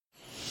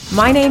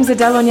My name's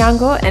Adele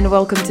Onyango and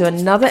welcome to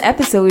another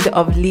episode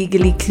of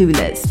Legally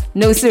Clueless.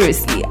 No,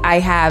 seriously, I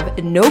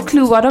have no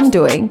clue what I'm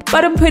doing,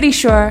 but I'm pretty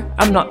sure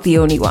I'm not the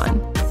only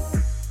one.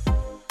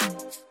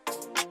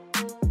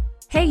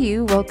 Hey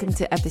you, welcome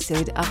to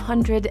episode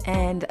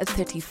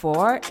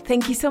 134.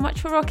 Thank you so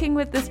much for rocking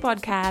with this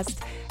podcast.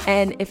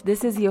 And if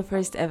this is your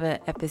first ever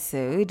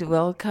episode,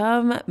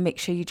 welcome. Make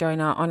sure you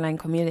join our online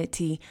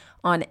community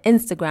on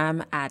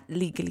Instagram at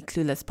Legally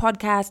Clueless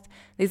Podcast.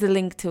 There's a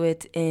link to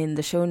it in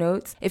the show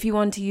notes. If you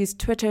want to use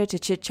Twitter to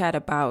chit chat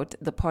about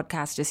the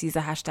podcast, just use the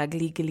hashtag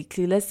Legally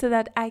Clueless so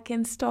that I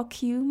can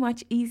stalk you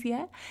much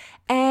easier.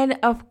 And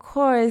of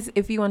course,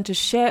 if you want to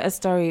share a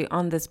story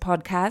on this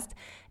podcast,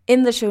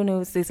 in the show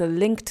notes, there's a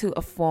link to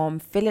a form.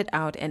 Fill it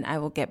out and I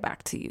will get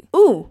back to you.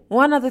 Ooh,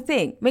 one other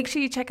thing. Make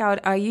sure you check out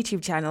our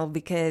YouTube channel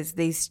because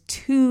there's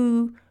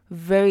two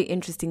very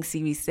interesting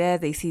series there.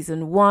 There's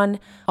season 1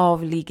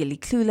 of Legally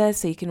Clueless,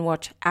 so you can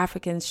watch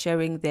Africans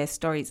sharing their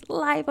stories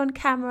live on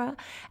camera.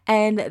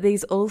 And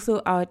there's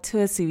also our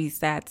tour series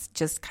that's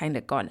just kind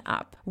of gone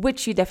up,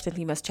 which you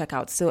definitely must check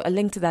out. So a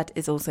link to that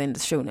is also in the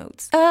show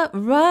notes.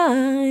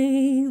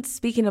 Right.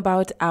 Speaking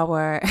about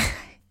our...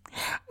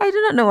 I do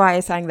not know why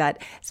I sang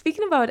that.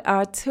 Speaking about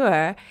our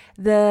tour,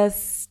 the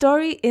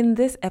story in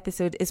this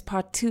episode is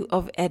part 2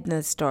 of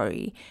Edna's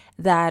story.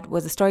 That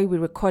was a story we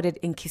recorded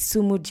in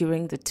Kisumu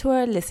during the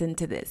tour. Listen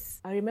to this.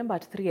 I remember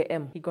at 3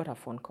 a.m. he got a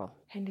phone call.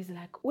 And he's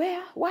like,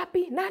 where?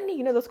 Wapi? Nani?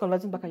 You know those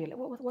conversations back and you're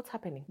like, what's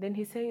happening? Then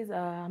he says,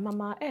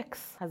 Mama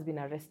X has been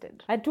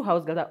arrested. I had 2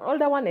 house girls, an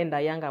older one and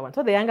a younger one.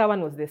 So the younger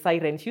one was the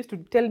siren. She used to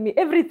tell me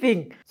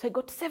everything. So I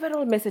got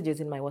several messages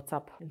in my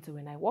WhatsApp. And so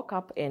when I woke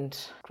up and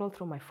scrolled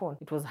through my phone,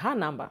 it was her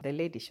number. The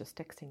lady, she was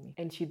texting me.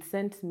 And she'd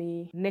sent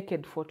me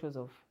naked photos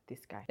of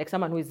this guy. Like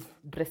someone who is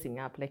dressing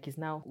up. Like he's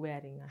now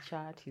wearing a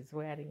shirt, he's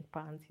wearing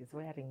pants, he's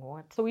wearing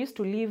what. So we used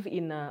to live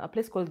in a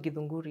place called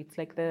Githunguri. It's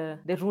like the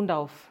Runda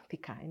of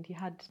Thika. And he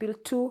had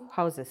built 2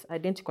 houses,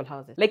 identical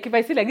houses. Like if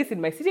I see like this in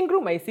my sitting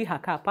room, I see her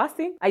car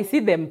passing. I see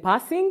them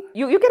passing.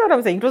 You get what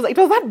I'm saying? It was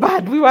that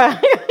bad. We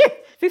were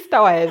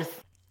sister wives.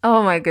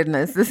 Oh my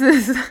goodness. This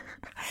is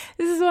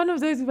one of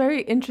those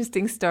very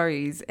interesting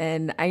stories.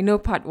 And I know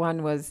part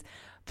 1 was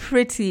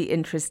pretty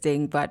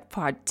interesting, but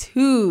part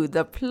 2,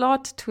 the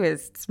plot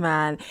twists,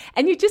 man.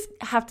 And you just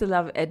have to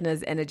love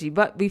Edna's energy.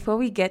 But before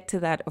we get to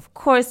that, of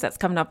course, that's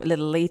coming up a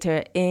little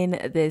later in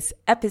this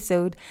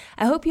episode.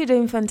 I hope you're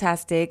doing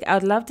fantastic. I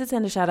would love to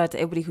send a shout out to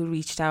everybody who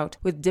reached out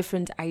with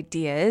different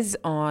ideas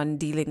on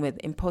dealing with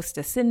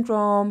imposter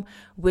syndrome,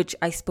 which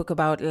I spoke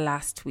about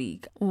last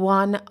week.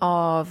 One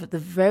of the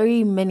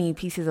very many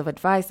pieces of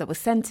advice that was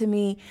sent to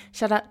me,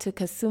 shout out to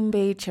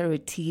Kasumbe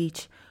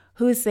Cherutich,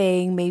 who's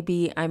saying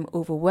maybe I'm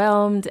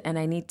overwhelmed and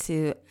I need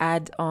to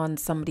add on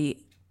somebody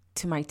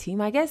to my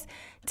team, I guess,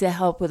 to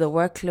help with the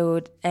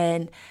workload.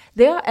 And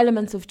there are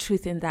elements of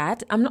truth in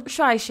that. I'm not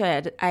sure I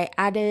shared. I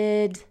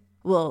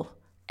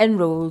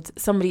enrolled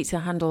somebody to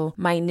handle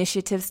my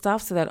initiative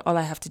stuff so that all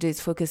I have to do is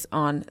focus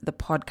on the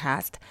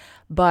podcast.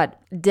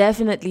 But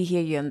definitely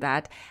hear you on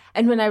that.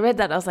 And when I read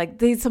that, I was like,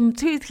 there's some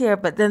truth here,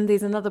 but then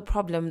there's another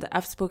problem that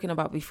I've spoken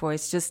about before.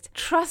 It's just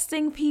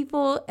trusting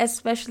people,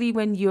 especially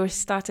when you're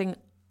starting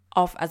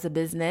off as a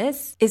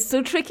business. It's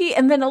so tricky.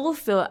 And then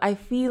also I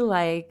feel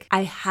like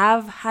I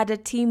have had a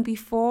team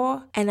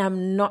before and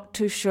I'm not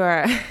too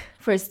sure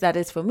first that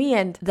is for me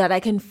and that I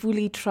can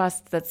fully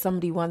trust that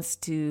somebody wants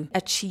to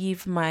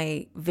achieve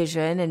my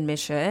vision and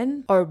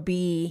mission or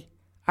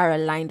are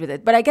aligned with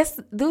it. But I guess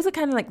those are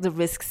kind of like the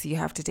risks you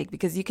have to take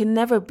because you can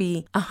never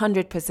be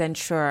 100%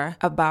 sure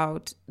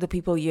about the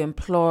people you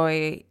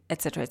employ,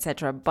 etc.,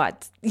 etc.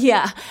 But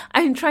yeah,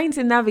 I'm trying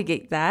to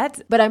navigate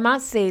that. But I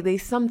must say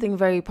there's something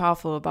very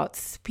powerful about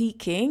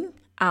speaking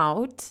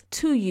out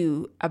to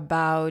you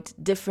about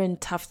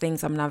different tough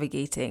things I'm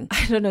navigating.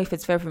 I don't know if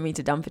it's fair for me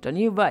to dump it on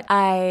you, but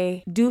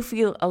I do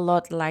feel a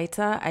lot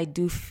lighter. I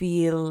do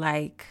feel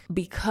like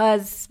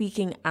because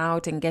speaking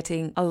out and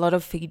getting a lot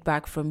of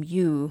feedback from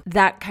you,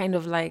 that kind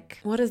of like,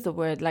 what is the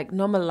word? Like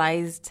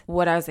normalized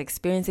what I was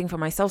experiencing for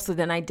myself. So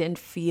then I didn't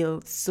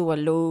feel so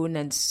alone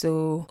and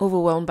so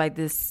overwhelmed by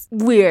this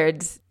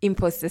weird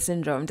imposter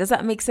syndrome. Does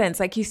that make sense?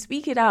 Like you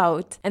speak it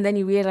out and then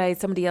you realize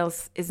somebody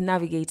else is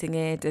navigating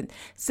it. And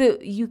so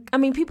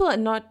people are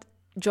not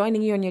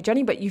joining you on your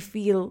journey, but you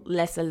feel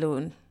less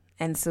alone.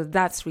 And so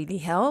that's really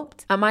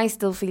helped. Am I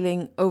still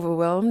feeling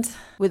overwhelmed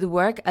with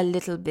work? A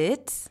little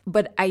bit,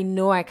 but I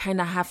know I kind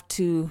of have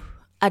to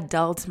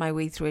adult my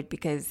way through it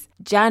because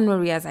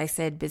January, as I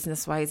said,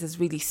 business-wise is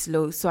really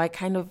slow. So I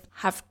kind of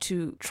have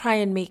to try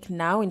and make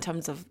now in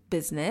terms of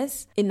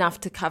business enough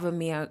to cover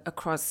me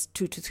across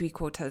 2 to 3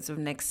 quarters of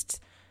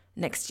next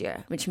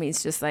year, which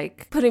means just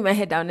like putting my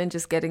head down and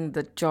just getting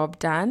the job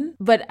done.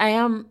 But I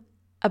am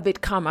a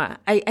bit calmer.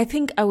 I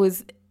think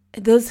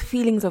those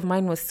feelings of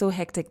mine was so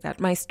hectic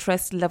that my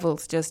stress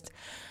levels just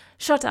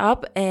shot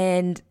up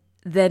and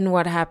then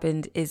what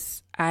happened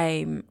is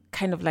I'm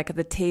kind of like at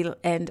the tail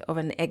end of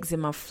an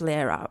eczema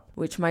flare-up,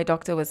 which my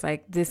doctor was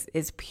like, this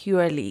is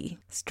purely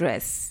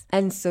stress.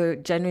 And so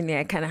genuinely,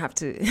 I kind of have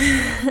to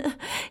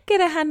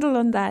get a handle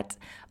on that.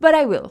 But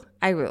I will.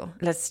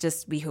 Let's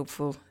just be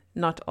hopeful.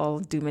 Not all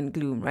doom and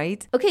gloom,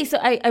 right? Okay, so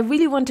I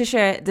really want to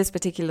share this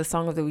particular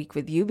song of the week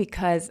with you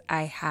because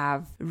I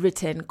have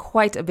written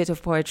quite a bit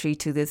of poetry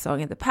to this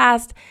song in the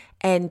past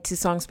and to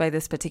songs by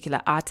this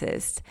particular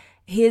artist.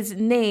 His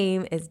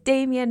name is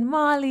Damian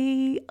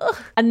Marley,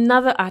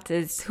 another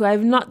artist who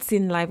I've not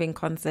seen live in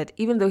concert,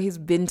 even though he's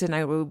been to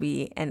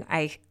Nairobi. And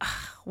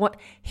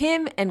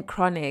him and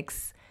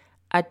Chronixx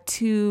are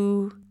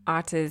two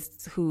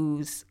artists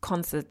whose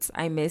concerts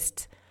I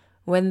missed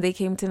when they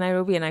came to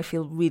Nairobi, and I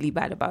feel really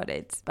bad about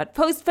it. But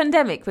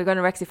post-pandemic, we're going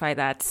to rectify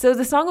that. So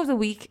the song of the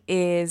week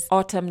is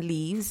Autumn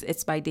Leaves.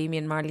 It's by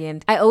Damian Marley,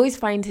 and I always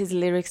find his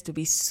lyrics to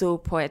be so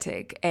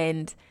poetic,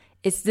 and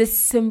it's this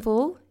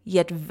simple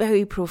yet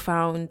very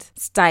profound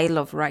style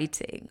of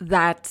writing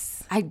that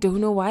I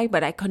don't know why,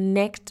 but I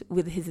connect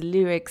with his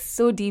lyrics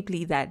so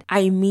deeply that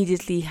I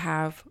immediately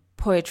have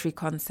poetry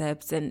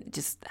concepts and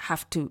just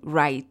have to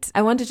write.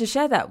 I wanted to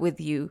share that with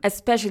you,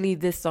 especially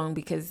this song,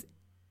 because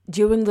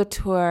during the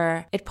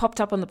tour, it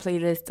popped up on the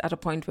playlist at a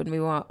point when we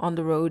were on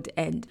the road,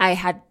 and I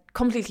had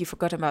completely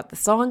forgotten about the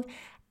song.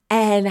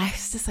 And I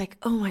was just like,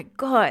 oh my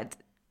God,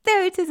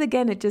 there it is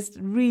again. It just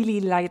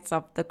really lights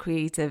up the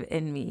creative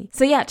in me.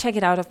 So yeah, check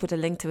it out. I've put a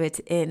link to it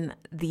in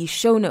the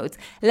show notes.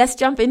 Let's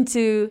jump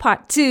into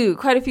part 2.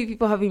 Quite a few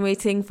people have been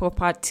waiting for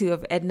part 2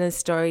 of Edna's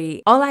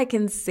story. All I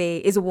can say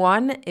is,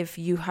 1, if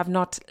you have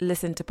not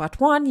listened to part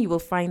 1, you will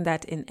find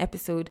that in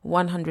episode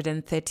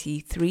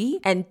 133.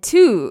 And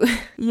 2,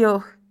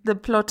 the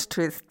plot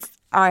twists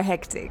are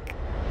hectic.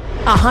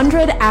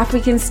 100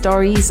 African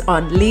stories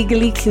on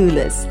Legally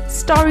Clueless.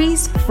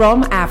 Stories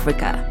from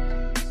Africa.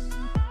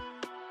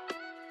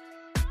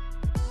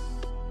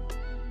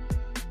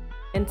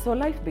 And so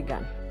life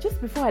began. Just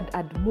before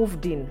I'd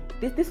moved in,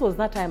 this was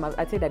that time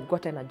I said I'd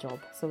gotten a job.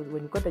 So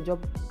when we got the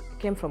job,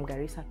 came from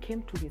Garissa,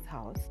 came to his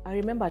house. I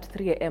remember at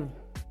 3 a.m.,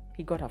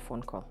 he got a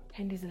phone call.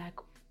 And he's like,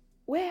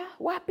 where?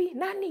 Wapi?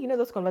 Nani? You know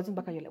those conversations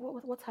back, you're like,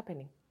 what's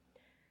happening?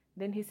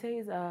 Then he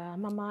says,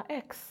 Mama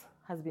X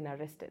has been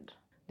arrested.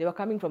 They were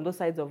coming from those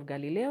sides of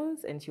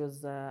Galileos, and she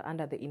was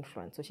under the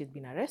influence. So she's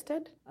been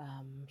arrested.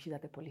 She's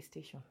at the police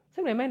station.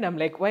 So in my mind, I'm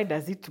like, why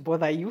does it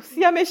bother you?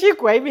 Si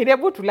ameshikwa hivi,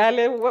 hebu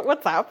tulale,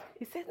 what's up?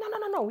 He says,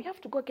 no, we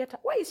have to go get her.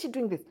 Why is she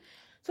doing this?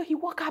 So he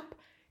woke up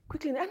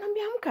quickly.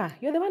 Anambia, amka,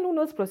 you're the one who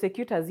knows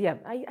prosecutors here.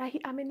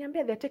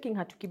 Ameniambia they're taking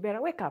her to Kibera.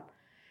 Wake up.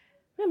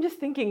 I'm just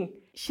thinking,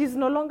 she's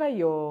no longer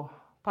your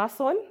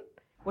person.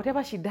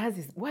 Whatever she does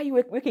is, why are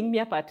you waking me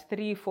up at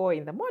 3, 4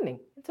 in the morning?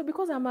 And so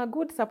because I'm a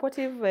good,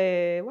 supportive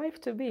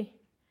wife-to-be.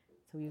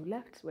 So we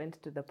left, went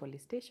to the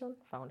police station,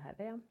 found her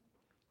there.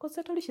 Because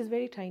certainly she's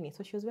very tiny.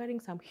 So she was wearing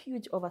some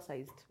huge,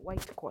 oversized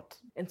white coat.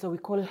 And so we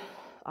call her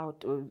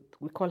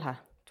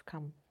to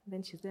come.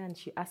 Then she's there and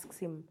she asks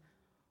him,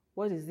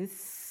 what is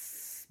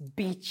this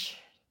bitch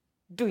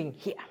doing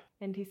here?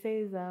 And he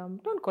says,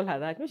 don't call her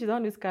that. No, she's the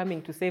one who's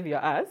coming to save your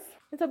ass.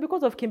 And so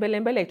because of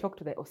Kimbelembele, I talked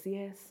to the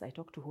OCS, I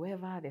talked to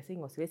whoever, they're saying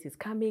OCS is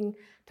coming.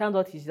 Turns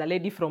out she's a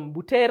lady from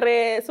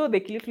Butere. So the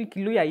little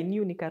Kiluya I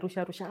knew,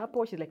 Nikarusha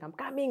hapo. She's like, I'm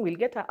coming, we'll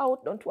get her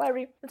out, don't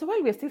worry. And so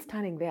while we're still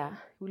standing there,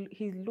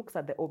 he looks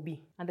at the OB.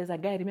 And there's a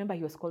guy, remember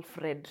he was called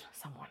Fred,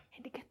 someone.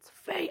 And he gets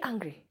very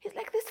angry. He's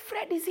like, this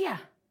Fred is here.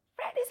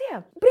 Fred is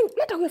here.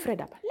 Let away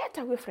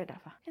Fred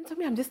up. And so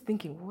I'm just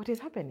thinking, what is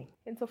happening?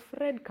 And so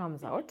Fred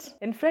comes out,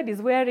 and Fred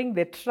is wearing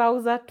the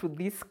trouser to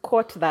this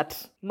coat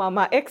that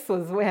Mama X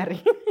was wearing.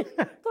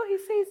 So he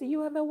says,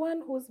 you are the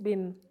one who's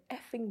been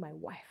effing my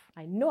wife.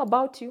 I know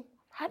about you,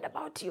 heard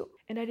about you.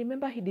 And I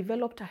remember he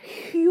developed a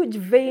huge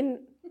vein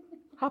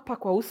hapa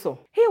kwa uso.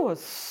 He was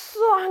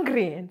so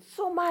angry and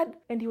so mad.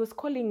 And he was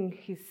calling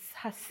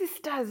her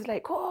sisters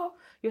like, oh,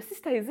 your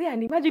sister is here.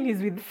 And imagine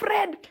he's with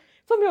Fred.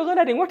 So I was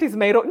wondering, what is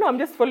my role? No, I'm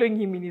just following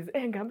him in his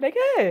anger. I'm like,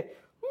 hey.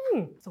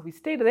 So we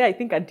stayed there, I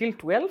think, until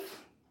 12.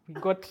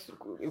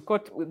 We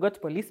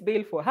got police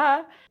bail for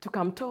her to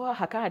come tow her.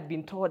 Her car had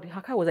been towed.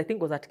 Her car was at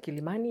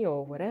Kilimani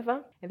or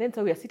whatever. And then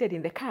so we are seated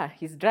in the car.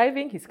 He's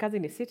driving. His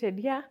cousin is seated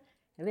here.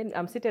 And then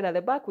I'm seated at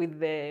the back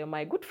with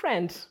my good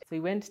friend. So he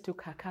went,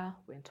 took her car,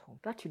 went home.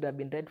 That should have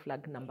been red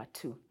flag number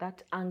 2.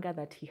 That anger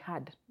that he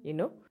had,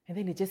 And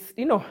then he just,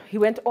 he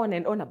went on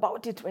and on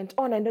about it, went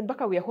on. And then back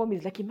when we are home,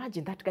 he's like,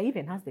 imagine that guy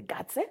even has the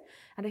guts, eh?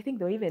 And I think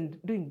they were even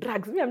doing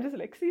drugs. Me, I'm just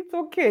like, see, it's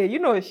okay.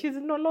 She's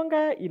no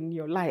longer in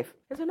your life.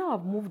 And so now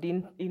I've moved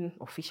in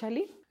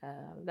officially.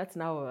 That's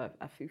now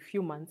a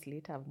few months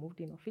later. I've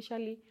moved in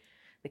officially.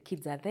 The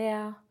kids are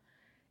there.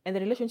 And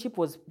their relationship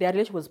was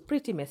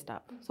pretty messed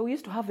up. So we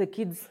used to have the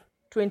kids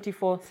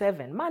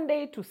 24/7,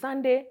 Monday to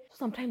Sunday. So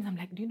sometimes I'm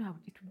like,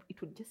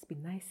 it would just be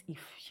nice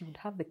if she would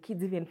have the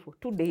kids even for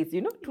 2 days,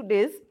 2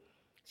 days.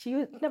 She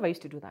never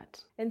used to do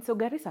that. And so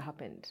Garissa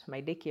happened.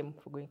 My day came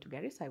for going to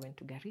Garissa. I went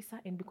to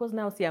Garissa. And because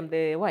now, I'm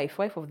the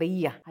wife of the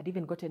year. I'd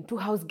even gotten 2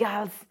 house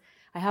girls.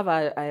 I have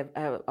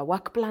a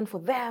work plan for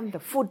them, the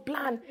food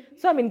plan.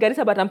 So I'm in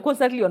Garissa, but I'm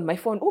constantly on my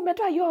phone. Oh,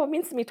 umetoa yo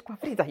mincemeat kwa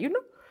freezer, you know?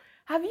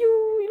 Have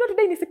you know,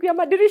 today ni siku ya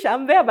madirisha.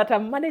 I'm there, but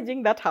I'm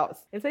managing that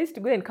house. And so I used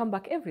to go and come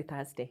back every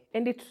Thursday.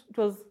 And it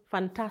was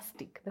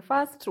fantastic. The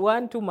first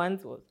 1-2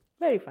 months was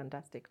very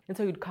fantastic. And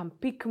so you'd come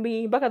pick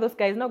me. Back at those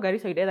guys, now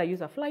Garissa, you'd either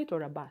use a flight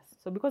or a bus.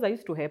 So because I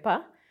used to help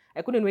her,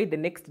 I couldn't wait the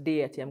next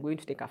day until I'm going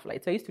to take a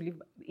flight. So I used to leave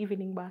the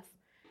evening bus.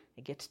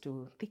 I get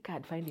to Thika,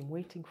 I'd find him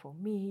waiting for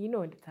me, you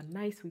know, and it's a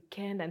nice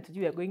weekend, and today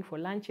we are going for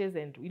lunches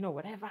and, you know,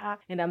 whatever.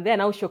 And I'm there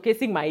now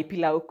showcasing my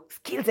pilau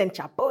skills and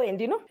chapo,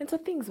 and, you know, and so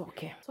things were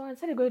okay. So I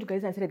started going to Garissa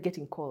and I started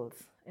getting calls.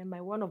 And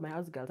one of my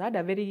house girls, I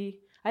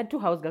had 2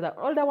 house girls, an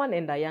older one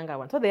and a younger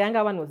one. So the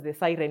younger one was the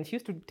siren. She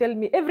used to tell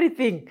me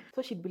everything.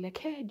 So she'd be like,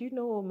 hey, do you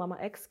know Mama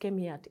X came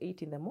here at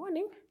 8 in the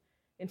morning?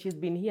 And she's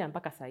been here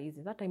mpaka saa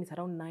hizi. That time it's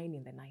around 9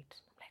 in the night.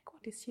 I'm like,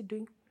 what is she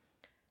doing?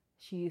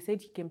 She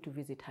said she came to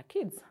visit her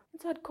kids.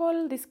 And so I'd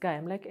call this guy.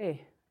 I'm like,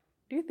 hey,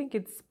 do you think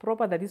it's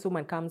proper that this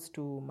woman comes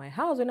to my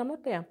house when I'm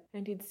not there?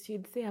 And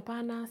she'd say,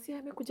 hapana, si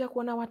amekuja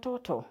kuona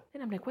watoto.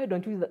 And I'm like, why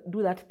don't you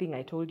do that thing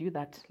I told you,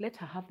 that let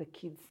her have the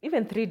kids?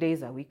 Even 3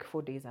 days a week,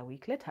 4 days a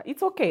week, let her.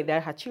 It's okay. They're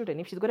her children.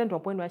 If she's gotten to a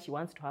point where she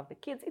wants to have the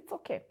kids, it's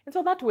okay. And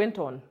so that went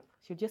on.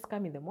 She'd just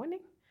come in the morning.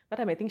 That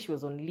time I think she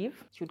was on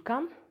leave. She would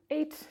come,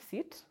 8,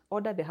 sit,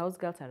 order the house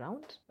girls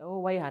around. Oh,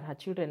 why are her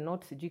children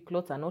not,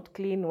 clothes are not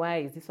clean? Why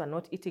is this one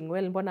not eating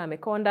well? Mbona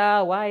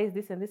amekonda? Why is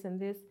this and this and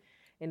this?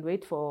 And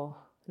wait for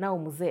now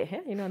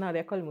Mzee, you know, now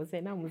they're called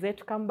Mzee. Now Mzee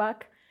to come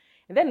back.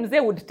 And then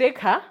Mzee would take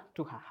her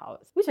to her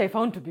house, which I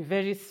found to be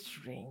very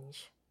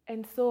strange.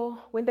 And so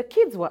when the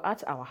kids were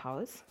at our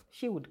house,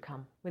 she would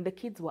come. When the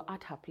kids were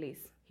at her place,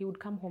 he would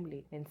come home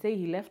late and say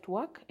he left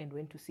work and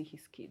went to see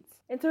his kids.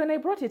 And so when I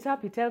brought it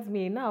up, he tells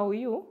me, now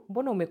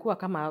mbona umekuwa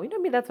kama, you know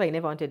me, that's why I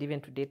never wanted even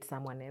to date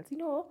someone else. You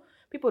know,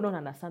 people don't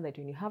understand that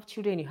when you have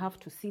children, you have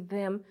to see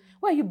them.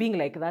 Why are you being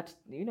like that?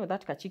 You know,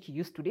 that Kachiki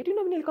used to date. You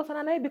know,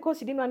 nilikosana naye because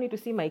she didn't want me to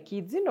see my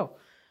kids, you know.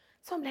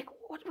 So I'm like,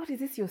 what is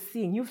this you're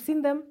seeing? You've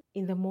seen them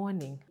in the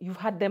morning. You've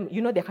had them,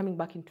 you know, they're coming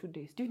back in 2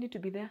 days. Do you need to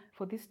be there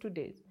for these 2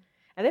 days?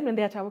 And then when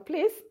they're at our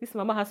place, this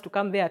mama has to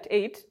come there at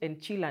 8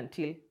 and chill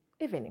until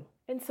evening.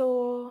 And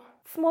so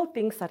small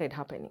things started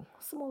happening.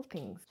 Small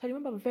things. So I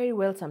remember very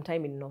well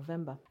sometime in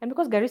November. And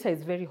because Garissa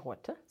is very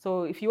hot,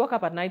 so if you woke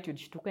up at night, you'd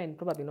shtuka and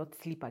probably not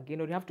sleep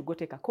again, or you have to go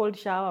take a cold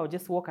shower or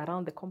just walk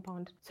around the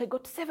compound. So I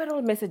got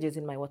several messages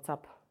in my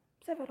WhatsApp.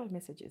 Several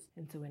messages.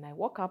 And so when I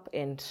woke up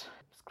and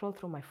scrolled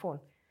through my phone,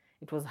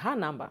 it was her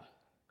number.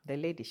 The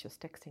lady, she was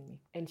texting me.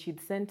 And she'd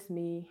sent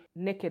me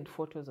naked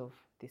photos of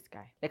this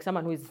guy. Like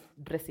someone who is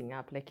dressing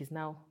up. Like he's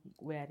now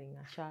wearing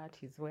a shirt,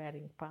 he's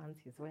wearing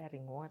pants, he's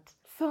wearing what.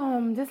 So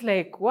I'm just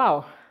like,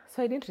 wow.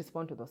 So I didn't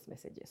respond to those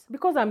messages.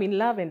 Because I'm in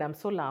love and I'm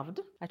so loved,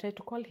 I tried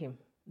to call him.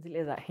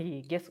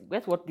 Hey, guess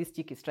what this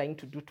chick is trying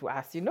to do to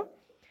us, you know?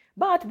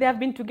 But they have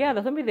been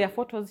together. Some of their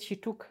photos she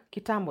took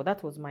kitambo.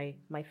 That was my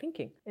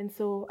thinking. And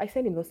so I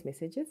sent him those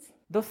messages,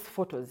 those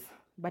photos.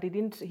 But he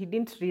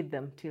didn't read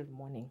them till the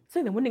morning. So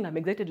in the morning, I'm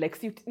excited, like,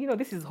 see, you know,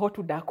 this is hot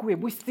to Daku.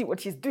 We see what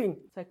she's doing.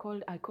 So I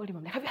called him.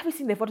 I'm like, have you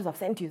seen the photos I've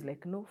sent you? He's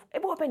like, no.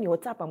 Ebo, open your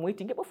WhatsApp. I'm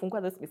waiting. Ebo,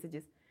 fungua those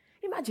messages.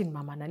 Imagine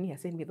Mama Nani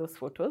sent me those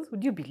photos.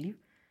 Would you believe?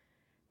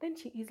 Then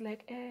he's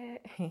like,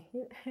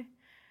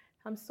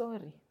 I'm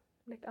sorry.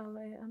 Like,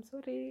 I'm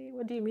sorry.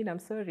 What do you mean I'm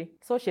sorry?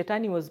 So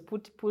Shetani was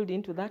pulled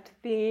into that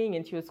thing,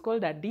 and she was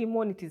called a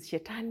demon. It is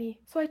Shetani.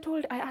 So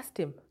I asked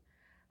him,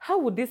 how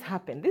would this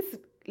happen? This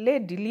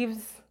lady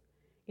lives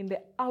in the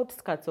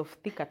outskirts of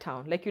Thika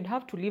town. Like, you'd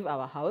have to leave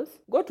our house,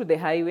 go to the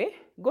highway,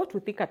 go to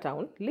Thika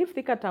town, leave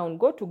Thika town,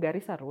 go to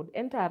Garissa Road,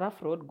 enter a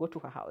rough road, go to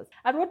her house.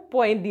 At what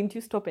point didn't you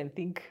stop and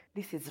think,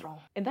 this is wrong?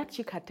 And that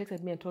chick had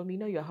texted me and told me,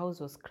 no, your house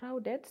was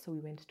crowded, so we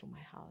went to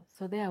my house.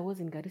 So there I was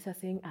in Garissa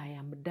saying, I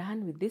am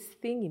done with this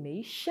thing,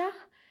 Imeisha.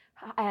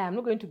 I am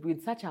not going to be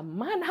with such a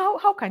man.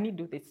 How can he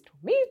do this to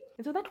me?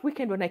 And so that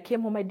weekend when I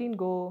came home, I didn't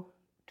go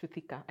to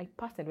Thika. I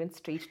passed and went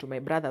straight to my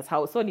brother's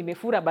house. So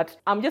nimefura, but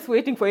I'm just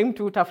waiting for him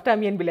to tafuta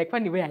me and be like,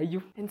 Fanny, where are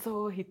you? And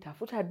so he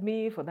tafuted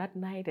me for that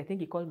night. I think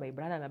he called my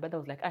brother, and my brother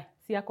was like,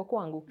 si ako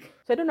kwangu.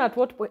 So I don't know at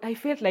what point, I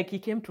felt like he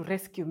came to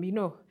rescue me,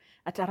 no.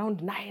 At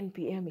around 9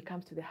 p.m. he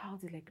comes to the house.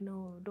 He's like,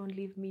 no, don't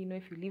leave me. No,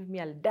 if you leave me,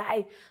 I'll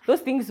die.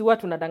 Those things huwa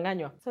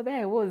tunadanganywa. So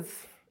there I was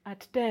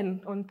at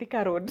 10 on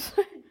Thika Road,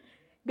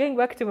 going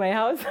back to my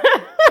house.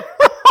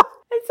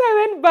 So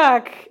I went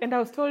back and I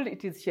was told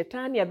it is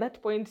Shetani. At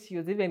that point, she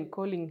was even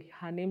calling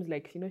her names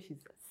like, you know, she's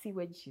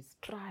sewage, she's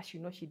trash, you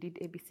know, she did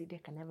ABCD,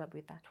 I can never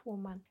be that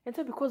woman. And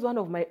so because one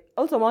of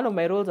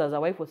my roles as a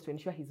wife was to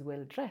ensure he's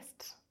well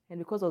dressed. And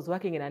because I was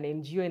working in an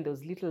NGO and there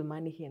was little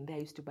money here and there,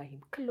 I used to buy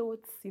him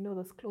clothes, you know,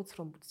 those clothes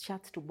from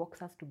shirts to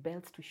boxers to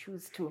belts to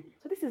shoes too.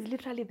 So this is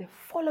literally the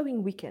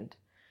following weekend.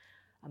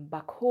 I'm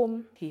back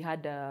home. He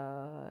had,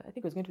 I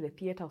think he was going to the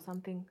theater or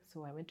something.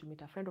 So I went to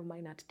meet a friend of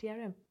mine at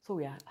TRM. So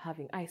we are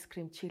having ice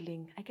cream,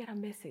 chilling. I get a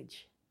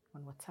message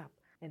on WhatsApp.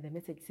 And the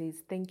message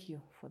says, thank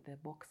you for the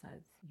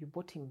boxers. You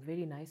bought him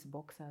very nice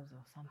boxers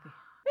or something.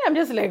 I'm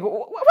just like,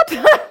 what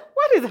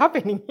is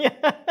happening here?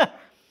 So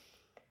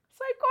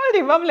I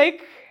told him, I'm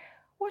like,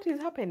 what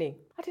is happening?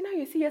 Now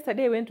you see,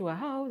 yesterday I went to her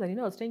house and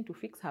I was trying to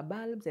fix her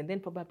bulbs, and then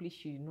probably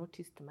she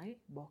noticed my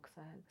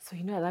boxers. So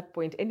at that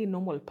point, any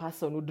normal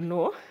person would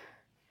know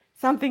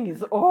something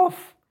is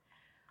off.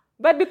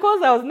 But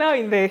because I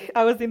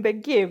was in the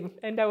game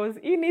and I was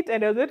in it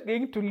and I was not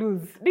going to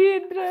lose.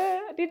 Did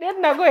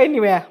Edna go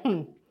anywhere?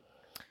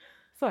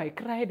 So I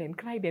cried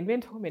and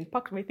went home and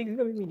packed my things.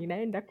 I'm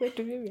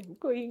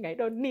going. I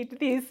don't need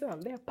this.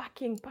 I'm there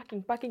packing.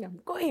 I'm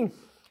going.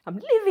 I'm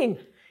leaving.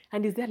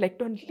 And he's there like,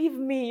 don't leave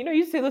me.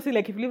 You say those things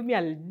like, if you leave me,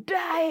 I'll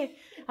die.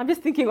 I'm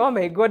just thinking, oh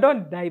my God,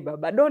 don't die,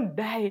 Baba, don't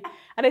die.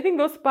 And I think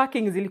those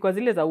packings, zilikuwa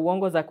zile za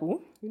uongo za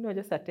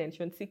just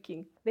attention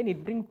seeking. Then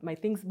he'd bring my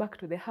things back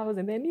to the house,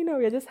 and then,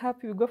 we're just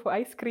happy. We go for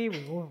ice cream.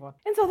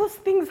 And so those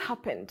things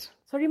happened.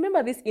 So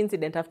remember this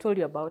incident I've told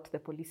you about, the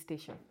police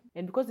station.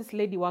 And because this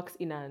lady works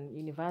in a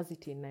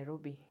university in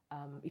Nairobi,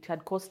 it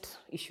had caused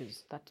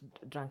issues, that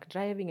drunk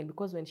driving. And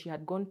because when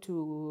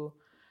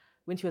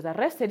she was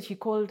arrested, she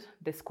called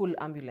the school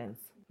ambulance.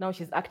 Now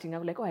she's acting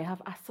up like, oh, I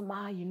have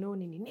asthma,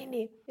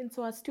 nini. And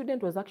so a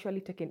student was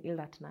actually taken ill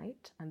that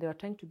night, and they were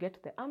trying to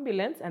get the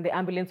ambulance, and the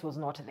ambulance was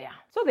not there.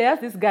 So they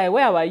asked this guy,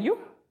 where were you?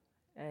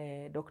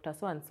 Dr.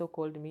 So-and-so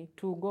called me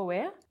to go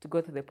where? To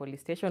go to the police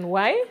station.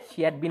 Why?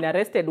 She had been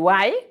arrested.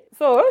 Why?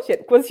 So,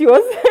 because she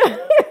was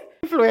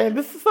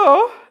influenced.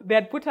 So they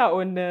had put her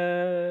on,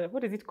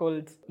 what is it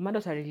called?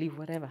 Mandatory leave,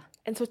 whatever.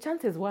 And so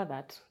chances were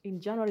that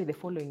in January the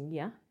following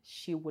year,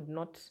 she would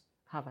not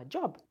have a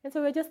job. And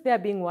so we're just there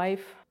being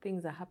wife,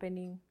 things are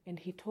happening. And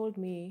he told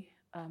me,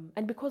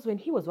 and because when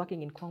he was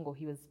working in Congo,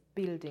 he was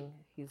building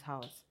his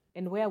house.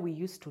 And where we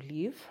used to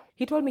live,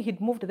 he told me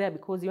he'd moved there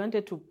because he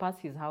wanted to pass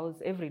his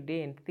house every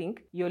day and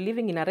think, you're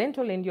living in a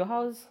rental and your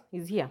house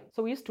is here.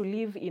 So we used to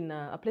live in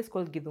a place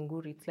called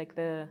Githunguri. It's like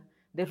the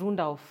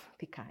Runda of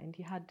Thika. And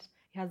he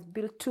has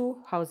built 2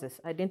 houses,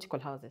 identical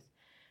houses.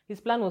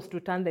 His plan was to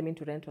turn them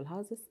into rental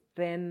houses,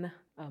 then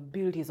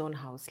build his own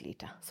house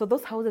later. So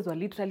those houses were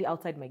literally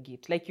outside my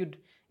gate. Like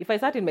if I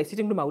sat in my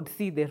sitting room, I would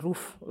see the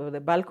roof or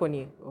the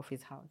balcony of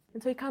his house.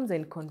 And so he comes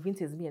and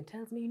convinces me and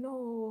tells me,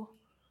 no,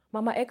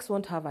 Mama X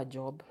won't have a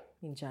job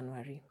in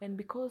January. And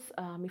because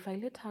if I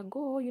let her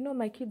go,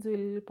 my kids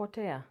will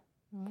potea.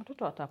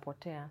 Watoto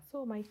watapotea.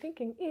 So my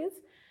thinking is,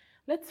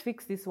 let's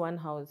fix this one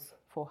house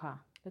for her.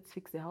 Let's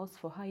fix the house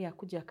for her. Ya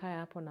kuja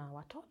kaya hapo na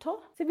watoto.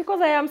 See, because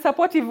I am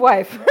supportive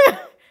wife.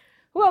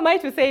 Who am I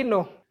to say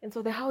no? And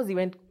so the house, he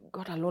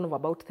got a loan of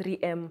about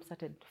 3M,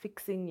 started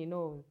fixing,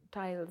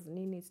 tiles,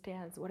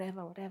 stairs,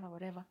 whatever.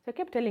 So I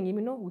kept telling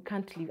him, we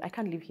can't live. I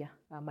can't live here.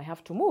 I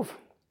have to move.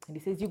 And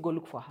he says, you go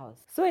look for a house.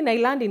 So when I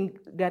land in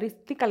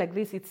Thika like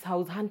this, it's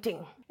house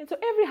hunting. And so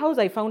every house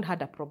I found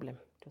had a problem.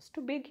 It was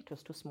too big, it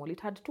was too small. It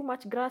had too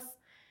much grass.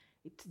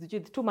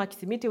 It's too much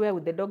simiti where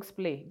would the dogs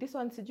play. This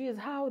one, is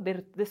how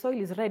the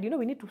soil is red.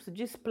 We need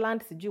to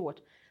plant what.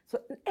 So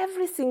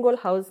every single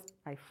house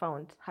I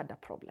found had a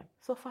problem.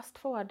 So fast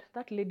forward,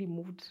 that lady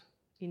moved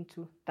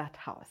into that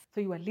house.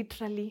 So you are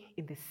literally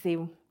in the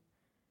same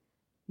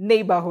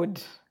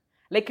neighborhood.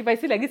 Like if I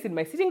see like this in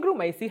my sitting room,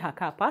 I see her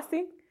car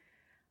passing.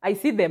 I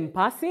see them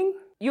passing.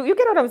 You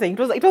get what I'm saying? It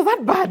was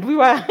that bad. We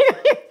were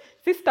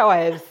sister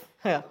wives.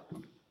 Yeah.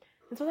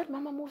 And so that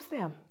mama moves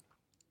there.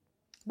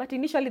 But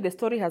initially the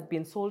story has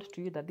been sold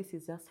to you that this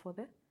is just for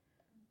the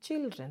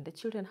children. The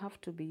children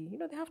have to be,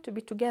 they have to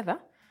be together.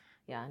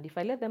 Yeah, and if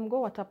I let them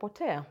go,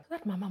 watapotea.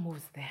 That mama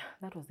moves there.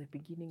 That was the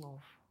beginning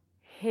of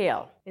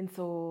hell. And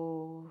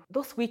so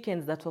those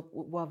weekends that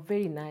were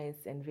very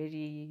nice and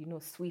very,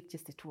 sweet,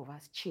 just the 2 of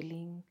us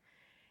chilling.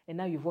 And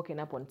now you've woken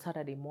up on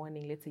Saturday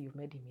morning, let's say you've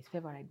made him his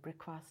favorite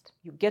breakfast.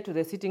 You get to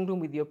the sitting room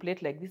with your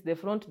plate like this, the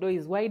front door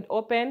is wide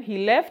open.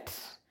 He left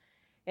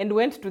and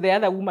went to the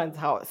other woman's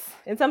house.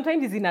 And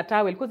sometimes he's in a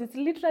towel because it's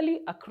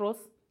literally across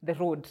the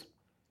road.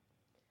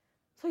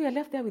 So you're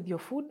left there with your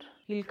food.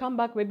 He'll come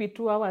back maybe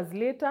 2 hours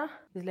later.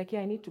 He's like,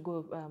 yeah, I need to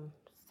go.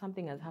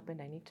 Something has happened.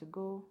 I need to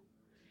go.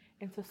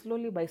 And so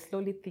slowly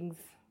things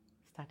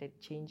started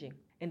changing.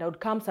 And I would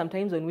come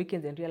sometimes on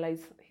weekends and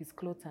realize his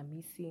clothes are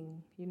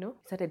missing, He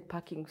started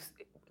packing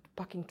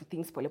to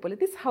things.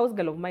 This house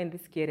girl of mine,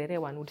 this Kierere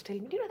one, would tell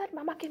me, do you know that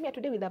mama came here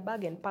today with a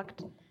bag and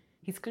packed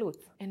his clothes?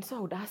 And so I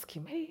would ask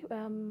him, hey,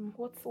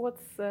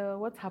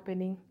 what's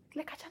happening?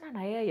 Like, achana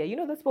na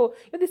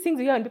yeye. These things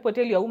you hear when people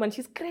tell you a woman,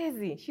 she's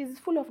crazy, she's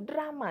full of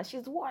drama,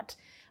 she's what?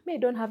 I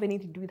don't have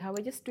anything to do with her.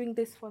 We're just doing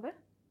this for the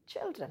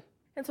children.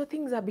 And so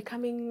things are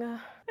becoming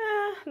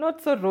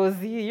not so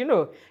rosy,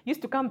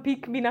 Used to come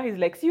pick me, now he's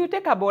like, see, you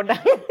take a border.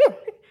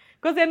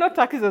 Because there are no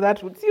taxis on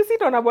that route. So you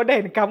sit on a border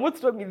and come,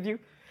 what's wrong with you?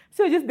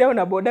 So you're just there on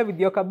a border with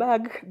your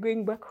bag,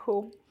 going back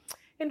home.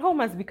 And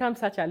home has become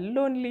such a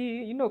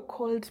lonely,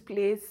 cold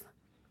place.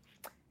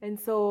 And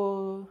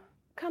so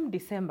come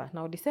December.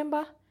 Now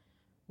December,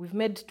 we've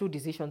made 2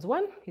 decisions.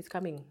 One, he's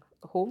coming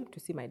home to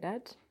see my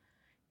dad.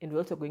 And we're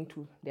also going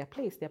to their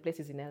place. Their place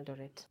is in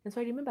Eldoret. And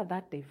so I remember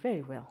that day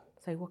very well.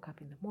 So I woke up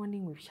in the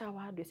morning, we've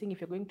showered. We're saying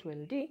if you're going to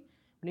LD, we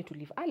need to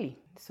leave early.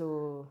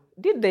 So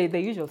did the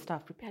usual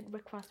stuff, prepared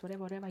breakfast,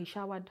 whatever. He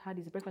showered, had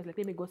his breakfast, like,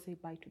 let me go say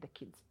bye to the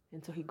kids.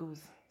 And so he goes.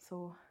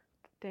 So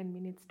 10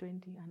 minutes,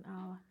 20, an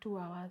hour, 2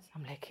 hours.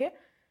 I'm like, hey,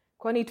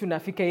 kwani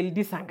tunafika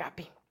LD saa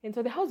ngapi? And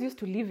so the house used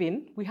to live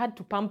in, we had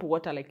to pump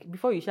water. Like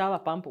before you shower,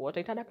 pump water.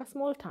 It had like a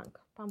small tank.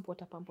 Pump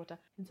water.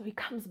 And so he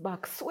comes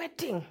back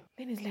sweating.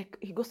 Then he's like,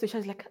 he goes to the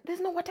shower. He's like, there's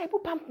no water. I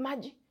put pump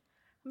maji.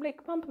 I'm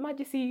like, pump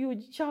maji, see, you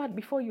showered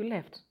before you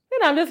left.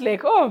 Then I'm just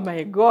like, oh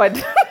my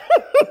God.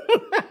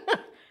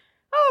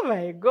 Oh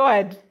my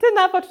God.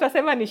 Tena hapa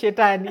tutasema ni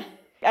shetani.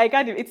 I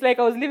can't, it's like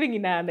I was living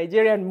in a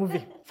Nigerian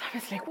movie. So I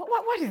was like,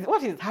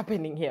 what is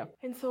happening here?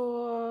 And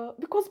so,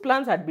 because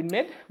plans had been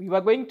made, we were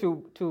going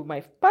to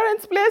my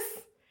parents'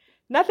 place.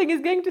 Nothing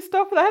is going to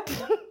stop that.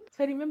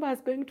 So I remember I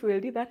was going to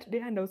LD that day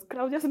and I was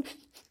just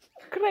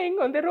crying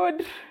on the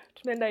road.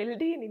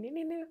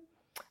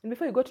 And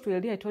before we got to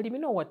LD, I told him, you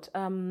know what?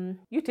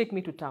 You take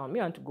me to town. Me,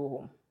 I want to go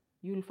home.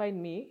 You'll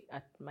find me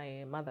at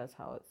my mother's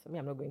house. Me,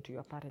 I'm not going to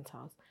your parents'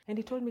 house. And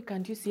he told me,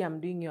 can't you see I'm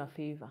doing you a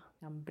favor?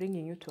 I'm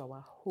bringing you to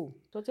our home.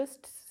 So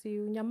just see,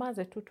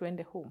 nyamaze tu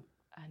tuende home.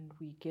 And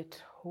we get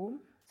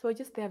home. So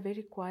just they are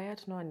very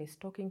quiet. No one is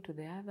talking to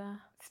the other.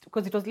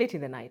 Because it was late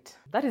in the night.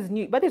 That is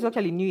new. But it's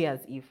actually New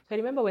Year's Eve. So I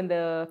remember when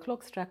the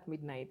clock struck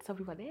midnight, some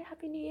people were there,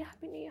 Happy New Year,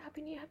 Happy New Year,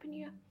 Happy New Year, Happy New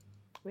Year.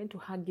 Went to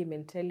hug him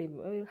and tell him,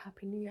 oh,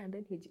 Happy New Year. And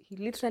then he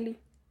literally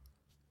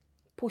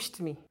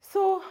pushed me.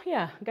 So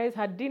yeah, guys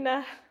had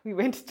dinner. We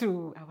went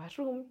to our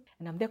room.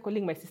 And I'm there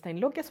calling my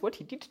sister-in-law. Guess what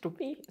he did to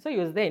me? So he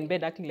was there in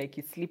bed acting like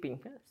he's sleeping.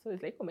 So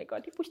he's like, oh my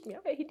God, he pushed me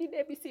away. He did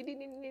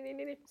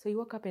ABCD. So he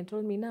woke up and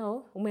told me,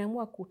 now,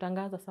 umeamua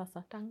kutangaza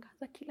sasa.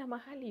 Tangaza kila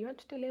mahali. You want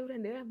to tell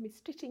everyone they are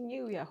mistreating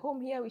you. We are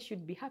home here. We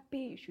should be happy.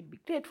 You should be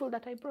grateful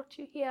that I brought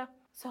you here.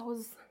 So I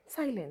was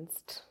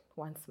silenced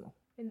once more.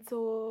 And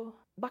so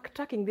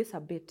backtracking this a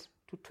bit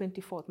to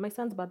 24th. My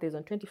son's birthday is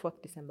on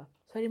 24th December.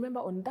 So I remember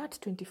on that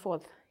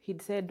 24th,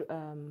 he'd said,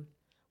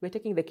 we're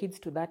taking the kids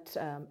to that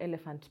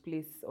elephant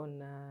place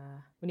on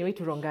your way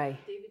to Rongai.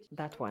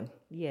 That one.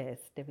 Yes,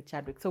 David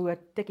Chadwick. So we were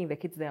taking the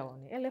kids there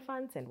on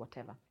elephants and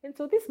whatever. And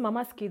so these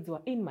mama's kids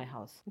were in my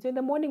house. And so in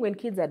the morning when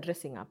kids are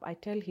dressing up, I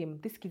tell him,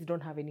 these kids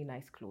don't have any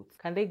nice clothes.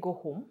 Can they go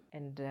home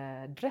and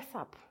dress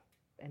up?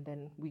 And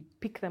then we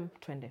pick them,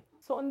 twende.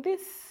 So on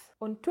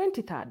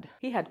 23rd,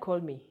 he had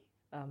called me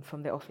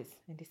from the office.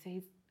 And he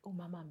says, oh,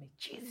 Mama, I'm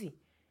cheesy.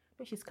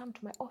 No, she's come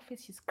to my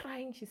office. She's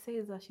crying. She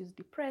says that she's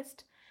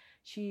depressed.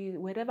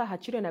 Wherever her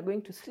children are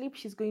going to sleep,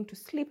 she's going to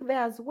sleep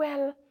there as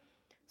well.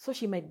 So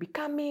she might be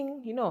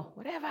coming,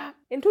 whatever.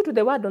 And true to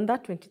the word, on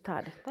that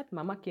 23rd, that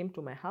mama came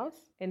to my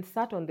house and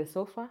sat on the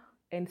sofa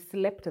and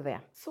slept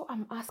there. So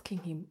I'm asking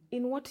him,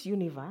 in what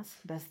universe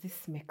does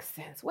this make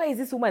sense? Why is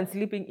this woman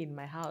sleeping in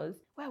my house?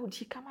 Why would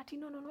she come at,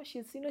 no,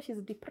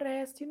 she's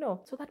depressed,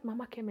 So that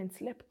mama came and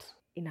slept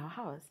in our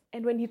house.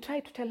 And when he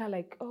tried to tell her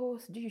like, oh,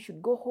 you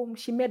should go home,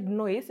 she made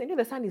noise. And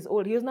the son is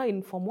old. He was now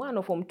in Form 1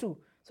 or Form 2.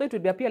 So it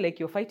would appear like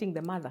you're fighting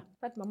the mother.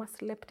 That mama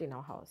slept in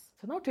our house.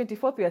 So now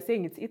 24th, we are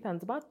saying it's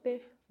Ethan's birthday.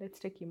 Let's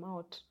take him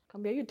out.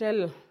 Kambia, you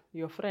tell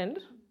your friend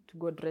to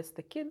go dress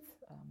the kids.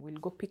 We'll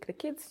go pick the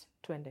kids,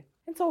 twende.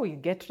 And so we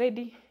get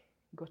ready,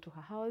 go to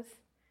her house.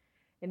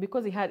 And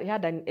because he had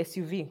an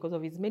SUV because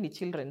of his many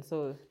children,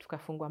 so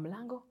tukafungua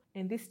mlango.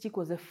 And this chick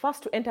was the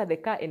first to enter the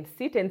car and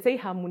sit and say,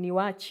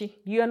 hamuniwachi,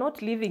 you are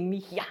not leaving me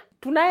here.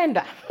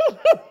 Tunaenda.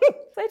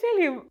 So I tell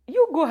him,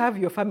 you go have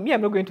your family.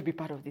 I'm not going to be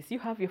part of this. You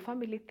have your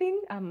family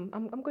thing.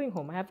 I'm going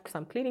home. I have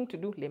some cleaning to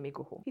do. Let me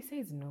go home. He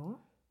says, no,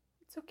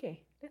 it's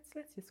okay.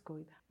 Let's just go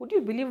with her. Would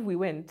you believe we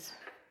went?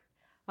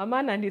 A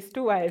man and his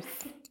 2 wives.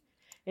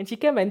 And she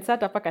came and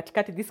sat up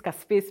katikati, this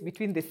space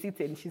between the seats,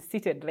 and she's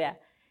seated there.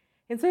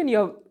 And so when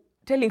you're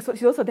telling, so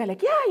she's also there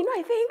like, yeah,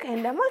 I think.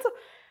 And I'm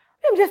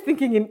just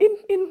thinking in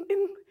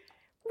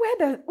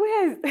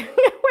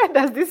where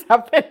does this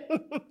happen?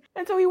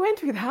 And so we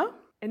went with her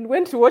and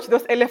went to watch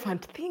those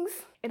elephant things.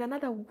 And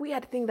another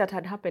weird thing that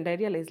had happened, I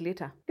realized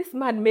later, this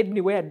man made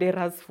me wear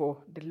deras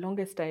for the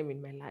longest time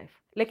in my life.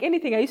 Like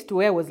anything I used to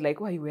wear was like,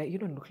 why you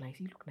don't look nice.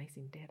 You look nice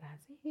in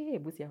deras. Hey,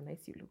 Busi, how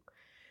nice you look.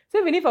 So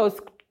even if I was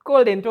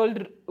called and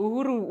told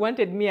Uhuru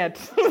wanted me at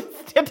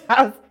State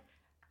House,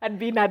 I'd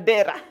be in a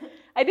dera.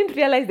 I didn't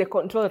realize the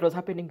control that was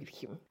happening with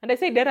him. And I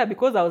say dera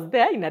because I was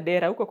there in a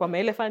dera, huko kwa my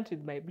elephant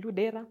with my blue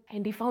dera.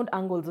 And he found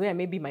angles where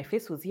maybe my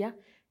face was here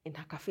and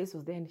her face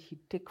was there, and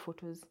he'd take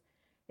photos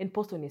and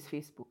post on his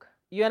Facebook.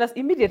 You understand?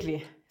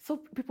 Immediately. So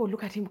people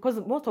look at him because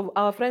most of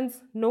our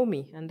friends know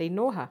me and they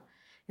know her.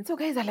 And so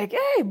guys are like,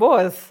 hey,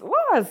 boss,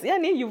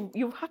 Yani,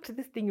 you've hacked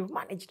this thing, you've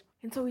managed.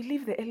 And so we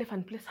leave the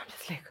elephant place. I'm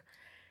just like,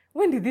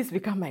 when did this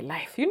become my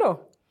life,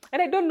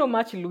 And I don't know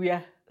much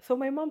Luya. So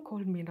my mom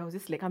called me and I was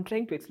just like, I'm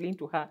trying to explain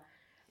to her.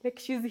 Like,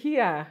 she's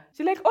here.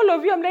 She's like, all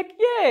of you? I'm like,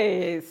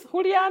 yes,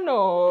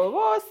 Juliano,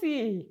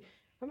 Rossi.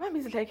 My mom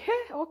is like,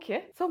 hey,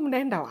 okay. So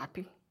mnaenda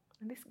wapi?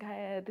 And this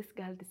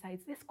girl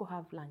decides, let's go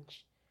have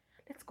lunch.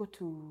 Let's go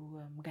to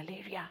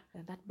Galleria.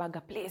 That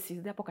burger place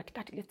is there.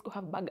 Let's go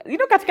have burger.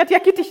 Katikati ya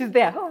kiti, she's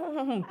there.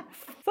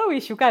 So we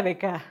shuka the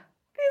car.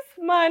 This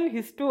man,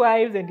 his 2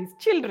 wives and his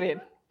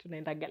children.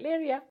 Tunaenda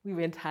Galleria. We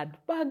went had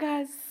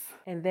burgers.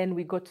 And then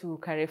we go to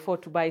Carrefour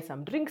to buy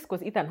some drinks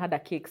because Ethan had a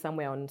cake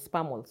somewhere on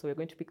Spamol. So we're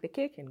going to pick the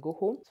cake and go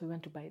home. So we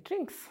went to buy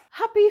drinks.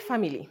 Happy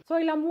family. So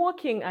while I'm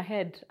walking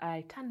ahead,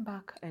 I turn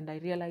back and I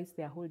realize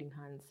they are holding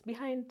hands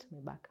behind my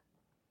back.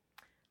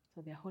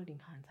 So they're holding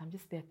hands. I'm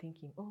just there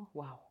thinking, oh,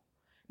 wow.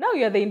 Now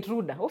you're the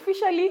intruder.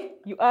 Officially,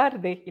 you are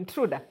the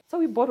intruder. So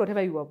we bought whatever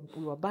we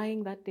were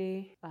buying that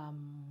day.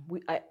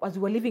 As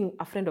we were leaving,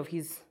 a friend of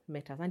his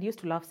met us. And he used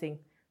to love saying,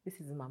 this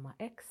is Mama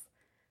X.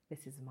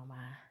 This is Mama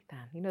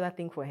Tan. You know that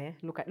thing for her?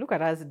 Look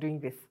at us doing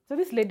this. So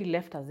this lady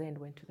left us there and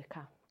went to the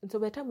car. And so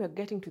by the time we are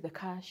getting to the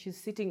car, she's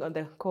sitting on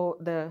the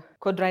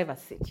co-driver's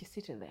seat. She's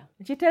sitting there.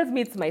 And she tells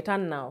me it's my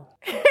turn now.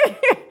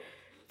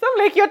 So I'm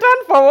like, your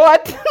turn for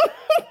what?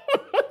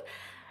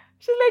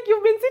 She's like,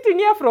 you've been sitting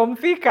here from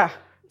Thika.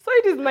 So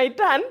it is my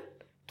turn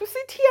to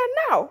sit here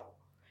now.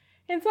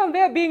 And so I'm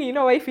there being,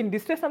 wife in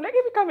distress. I'm like,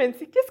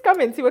 just come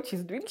and see what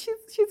she's doing. She's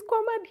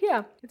mad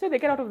here. And so they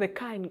get out of the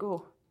car and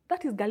go,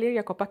 that is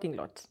Galleria parking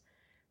lot.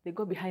 They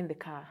go behind the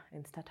car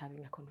and start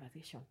having a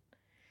conversation.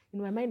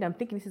 In my mind, I'm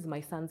thinking this is my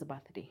son's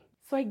birthday.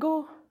 So I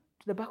go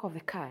to the back of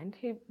the car and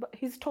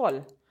he's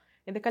tall.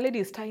 And the car lady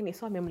is tiny.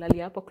 So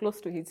I'm up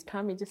close to his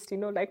tummy, just, So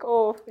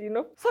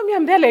me,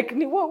 I'm there like,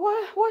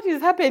 what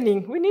is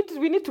happening? We need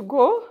to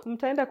go.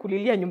 Mtaenda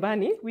kulilia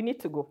nyumbani. We need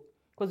to go.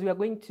 Because we are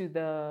going to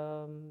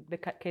the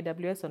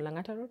KWS on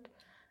Langata Road.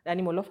 The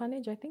animal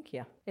orphanage, I think,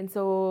 yeah. And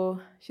so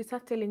she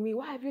starts telling me,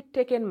 why have you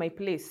taken my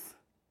place?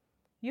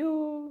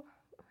 You're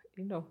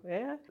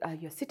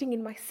sitting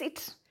in my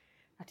seat.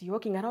 That you're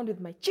walking around with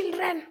my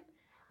children.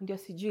 And you're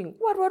doing,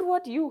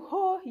 what, you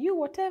whore, you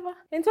whatever.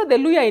 And so the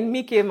lawyer in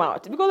me came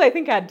out because I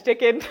think I had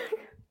taken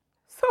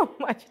so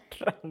much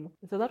drama.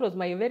 So that was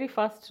my very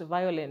first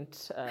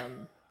violent,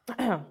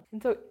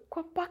 and so,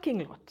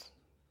 parking lot.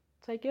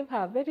 So I gave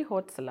her a very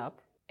hot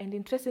slap. And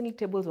interestingly,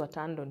 tables were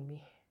turned on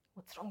me.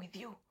 What's wrong with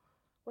you?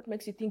 What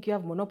makes you think you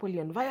have monopoly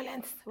on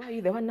violence? Why are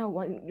you the one now?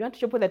 You want to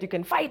show people that you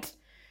can fight?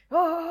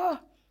 Oh.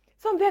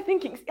 So I'm there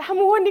thinking,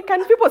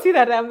 can people see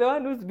that I'm the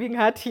one who's being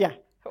hurt here?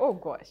 Oh,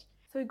 gosh.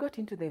 So we got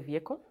into the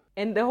vehicle.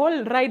 And the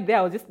whole ride there,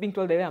 I was just being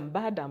told that I'm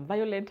bad, I'm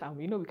violent,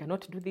 we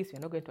cannot do this. We're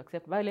not going to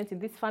accept violence in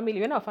this family.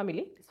 We're not a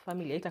family. This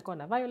family ain't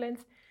a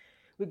violence.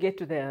 We get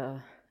to the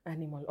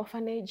animal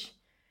orphanage.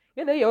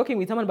 You're walking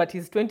with someone, but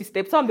he's 20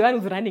 steps. So I'm the one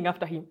who's running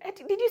after him.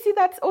 Did you see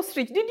that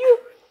ostrich? Did you?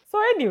 So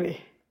anyway,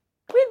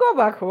 we go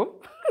back home.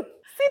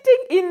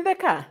 Sitting in the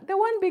car. The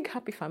one big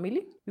happy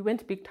family. We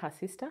went picked her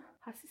sister.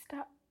 Her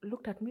sister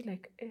looked at me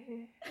like,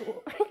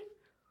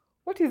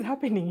 what is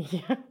happening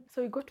here?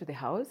 So we go to the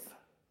house.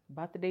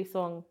 Birthday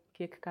song,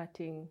 cake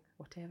cutting,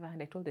 whatever.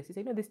 And I told the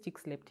sister, this chick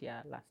slept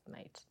here last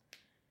night.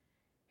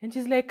 And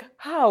she's like,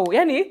 how?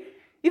 Yani,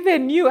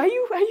 even you, are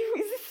you,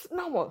 is this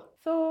normal?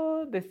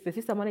 So the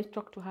sister managed to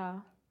talk to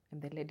her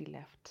and the lady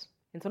left.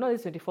 And so now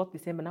it's 24th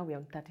December, now we're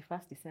on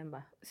 31st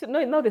December. So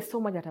now there's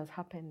so much that has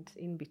happened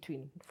in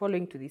between,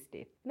 following to this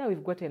date. Now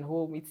we've gotten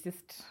home, it's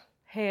just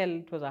hell.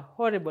 It was a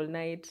horrible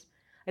night.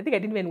 I think I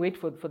didn't even wait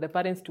for the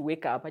parents to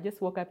wake up. I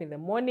just woke up in the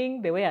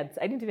morning,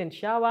 I didn't even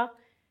shower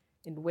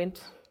and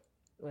went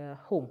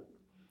home.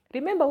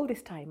 Remember all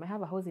this time, I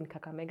have a house in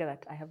Kakamega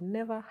that I have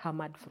never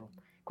hammered from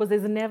because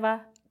it's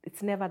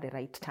never the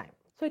right time.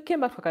 So I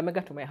came back to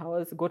Kakamega to my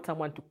house, got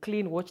someone to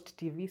clean, watched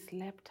TV,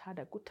 slept, had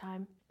a good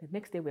time. The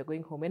next day we are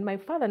going home. And my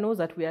father knows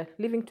that we are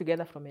living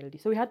together from LD.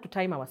 So we had to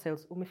time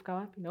ourselves.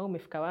 Umefika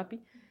wapi?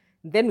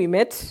 Then we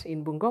met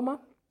in Bungoma.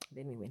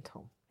 Then we went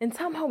home. And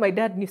somehow my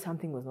dad knew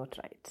something was not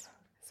right.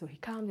 So he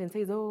comes and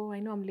says, I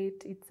know I'm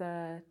late. It's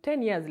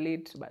 10 years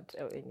late, but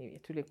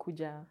anyway,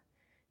 tulekuja.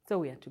 So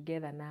we are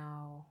together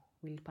now.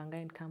 Will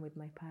Pangai come with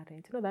my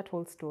parents? That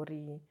whole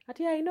story. But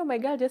yeah, my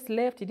girl just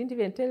left. He didn't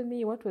even tell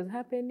me what was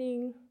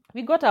happening.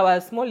 We got our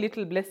small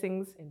little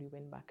blessings and we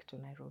went back to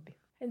Nairobi.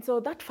 And so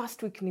that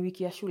first week, ni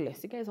wiki ya shule.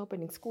 You guys are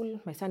opening school.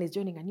 My son is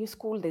joining a new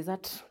school. There's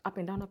that up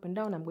and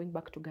down. I'm going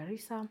back to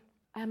Garissa.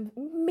 I'm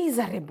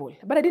miserable.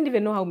 But I didn't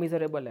even know how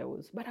miserable I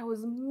was. But I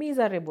was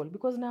miserable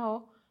because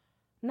now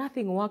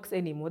nothing works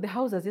anymore. The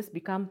house has just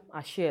become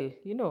a shell.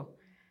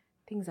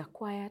 Things are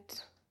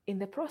quiet. In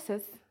the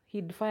process,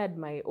 he'd fired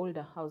my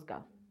older house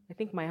girl. I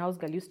think my house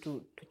girl used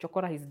to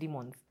chokora his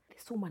demons.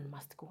 This woman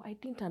must go. I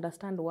didn't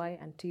understand why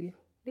until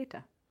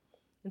later.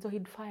 And so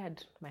he'd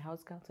fired my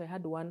house girl. So I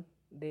had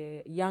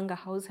the younger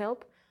house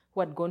help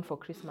who had gone for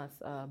Christmas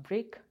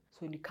break.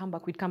 So we'd come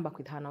back with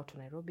her now to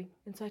Nairobi.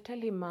 And so I tell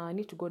him, I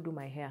need to go do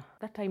my hair.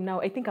 That time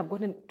now, I think I've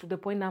gotten to the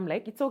point now I'm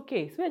like, it's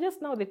okay. So we're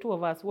just now the two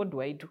of us. What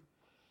do I do?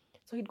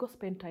 So he'd go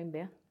spend time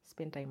there.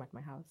 Spend time at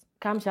my house.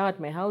 Come shower at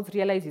my house,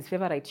 realize his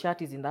favorite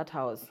shirt is in that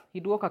house.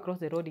 He'd walk across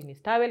the road in his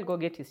towel, go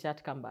get his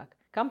shirt, come back.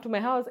 Come to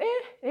my house,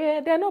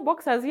 there are no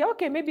boxers here.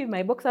 Okay, maybe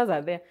my boxers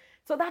are there.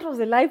 So that was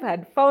the life I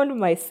had found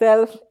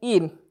myself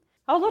in.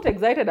 I was not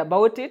excited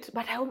about it,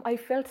 but I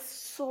felt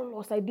so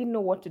lost. I didn't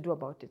know what to do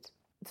about it.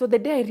 So the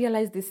day I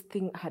realized this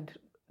thing had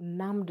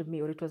numbed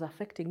me or it was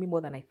affecting me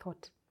more than I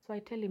thought. So I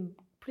tell him,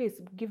 please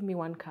give me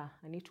one car.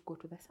 I need to go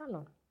to the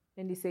salon.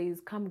 And he says,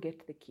 come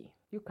get the key.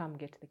 You come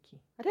get the key.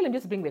 I tell him,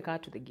 just bring the car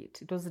to the gate.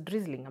 It was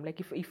drizzling. I'm like,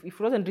 if it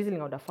wasn't drizzling,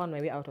 I would have found my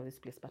way out of this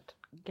place. But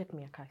get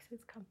me a car. He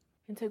says, come.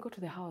 And so I go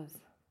to the house.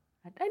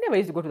 I never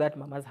used to go to that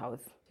mama's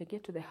house. So I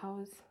get to the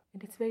house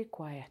and it's very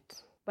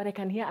quiet. But I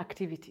can hear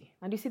activity.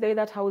 And you see the way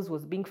that house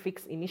was being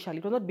fixed initially.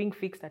 It was not being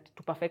fixed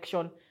to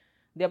perfection.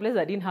 There are places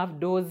that didn't have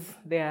doors.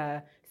 There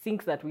are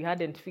sinks that we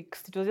hadn't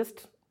fixed. It was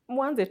just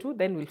once or two,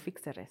 then we'll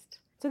fix the rest.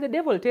 So the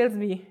devil tells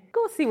me,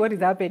 go see what is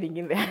happening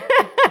in there.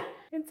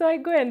 And so I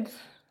go and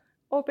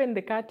open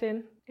the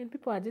curtain and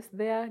people are just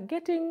there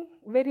getting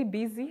very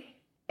busy.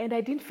 And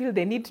I didn't feel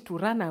the need to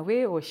run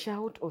away or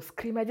shout or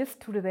scream. I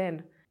just stood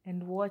there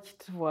and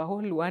watched for a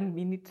whole 1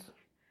 minute.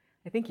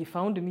 I think he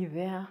found me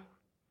there.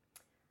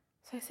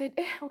 So I said,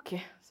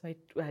 okay. So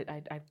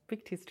I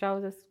picked his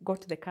trousers,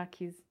 got the car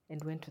keys,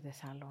 and went to the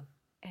salon.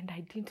 And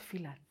I didn't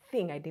feel a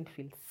thing. I didn't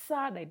feel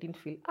sad. I didn't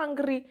feel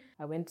angry.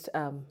 I went,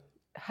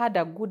 had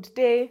a good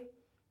day,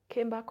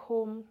 came back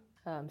home,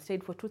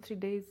 stayed for 2-3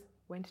 days,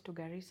 went to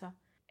Garissa.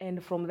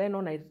 And from then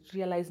on, I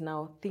realized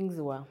now things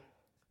were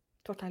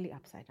totally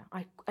upside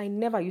down. I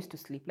never used to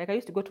sleep. Like I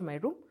used to go to my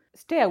room,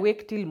 stay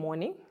awake till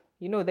morning.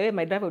 You know, there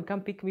my driver would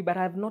come pick me, but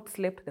I have not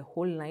slept the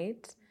whole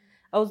night.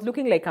 I was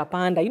looking like a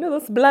panda, you know,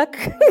 those black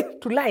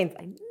 2 lines.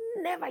 I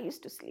never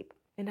used to sleep.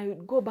 And I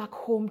would go back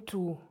home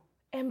to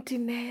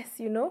emptiness,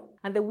 you know.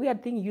 And the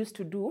weird thing he used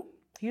to do,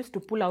 he used to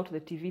pull out the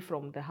TV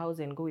from the house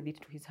and go with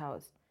it to his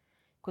house.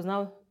 Because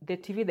now the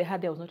TV they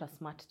had there was not a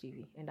smart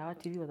TV. And our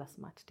TV was a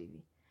smart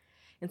TV.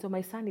 And so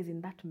my son is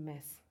in that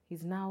mess.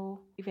 He's now,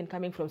 even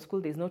coming from school,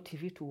 there's no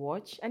TV to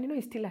watch. And you know,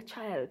 he's still a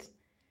child.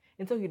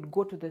 And so he'd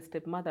go to the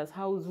stepmother's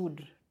house,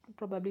 would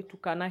probably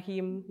tukana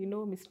him, you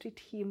know, mistreat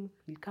him.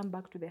 He'll come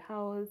back to the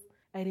house.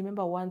 I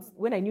remember once,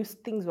 when I knew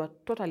things were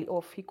totally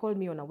off, he called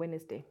me on a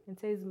Wednesday and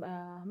says,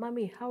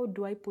 Mommy, how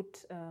do I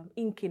put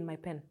ink in my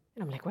pen?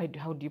 And I'm like,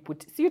 how do you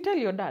put it? So you tell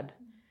your dad.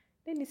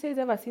 Then he says,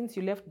 ever since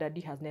you left,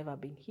 Daddy has never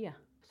been here.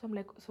 So I'm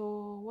like,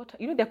 so what?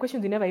 You know, there are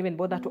questions you never even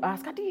bother to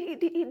ask.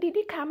 Did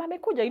he come?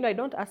 Amekuja? You know, I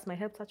don't ask my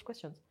help such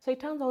questions. So it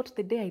turns out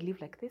the day I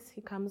live like this,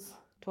 he comes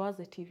towards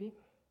the TV,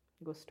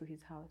 goes to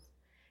his house.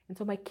 And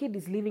so my kid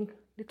is living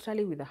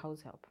literally with the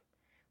house help.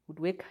 Would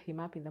wake him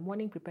up in the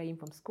morning, prepare him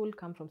from school,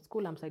 come from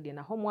school, I'm studying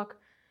a homework,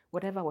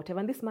 whatever.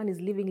 And this man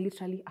is living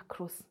literally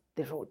across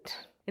the road.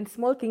 And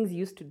small things he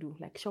used to do,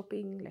 like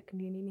shopping, like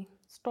nini,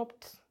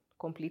 stopped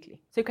completely.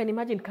 So you can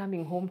imagine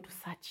coming home to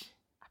such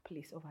a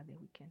place over the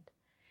weekend.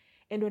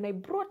 And when I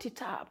brought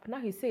it up, now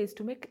he says,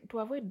 to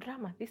avoid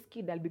drama, this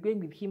kid, I'll be going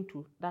with him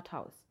to that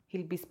house.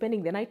 He'll be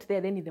spending the night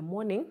there, then in the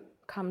morning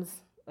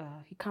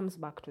he comes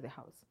back to the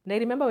house. And I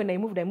remember when I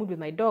moved with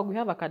my dog. We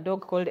have a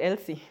dog called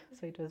Elsie.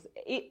 So it was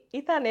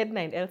Ethan,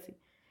 Edna, and Elsie.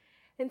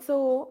 And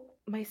so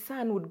my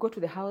son would go to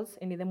the house,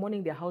 and in the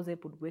morning their house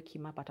help would wake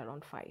him up at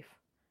around 5.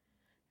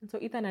 And so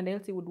Ethan and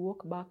Elsie would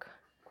walk back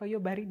kwa hiyo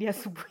baridi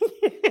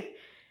asubuhi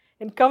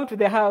and come to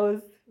the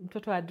house.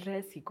 Mtoto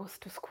address, he goes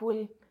to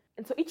school.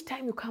 And so each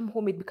time you come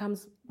home, it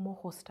becomes more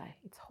hostile.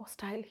 It's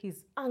hostile,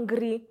 he's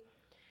angry.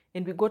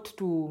 And we got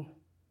to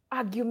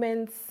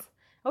arguments.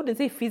 I wouldn't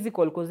say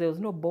physical because there was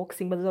no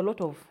boxing, but there's a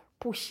lot of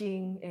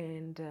pushing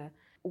and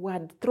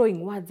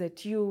throwing words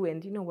at you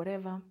and, you know,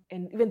 whatever.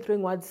 And even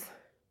throwing words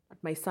at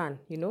my son,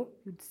 you know.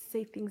 You'd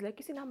say things like,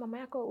 you see now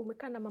mama yako,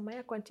 umekaa na mama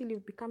yako until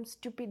you've become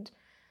stupid.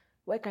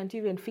 Why can't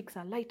you even fix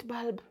a light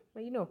bulb?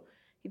 But, you know,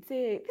 he'd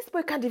say, this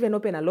boy can't even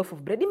open a loaf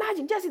of bread.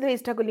 Imagine, just the way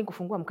he's struggling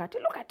kufungua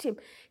mkate. Look at him.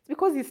 It's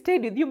because he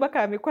stayed with you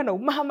mpaka amekuwa na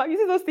umama. You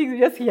see those things you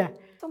just hear.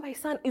 So my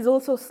son is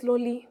also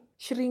slowly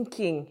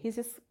shrinking. He's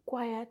just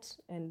quiet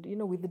and, you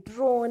know,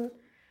 withdrawn.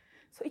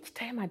 So each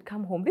time I'd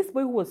come home, this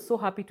boy who was so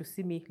happy to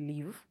see me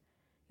leave,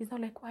 he's now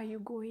like, where are you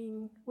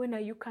going? When are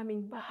you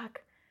coming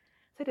back?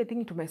 So I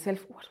thinking to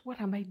myself, what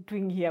am I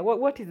doing here?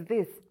 What is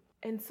this?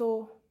 And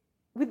so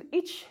with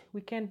each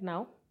weekend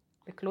now,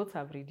 the clothes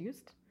have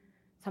reduced.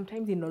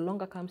 Sometimes he no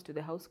longer comes to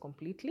the house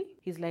completely.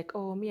 He's like,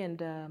 oh, me and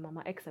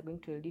Mama X are going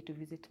to LD to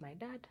visit my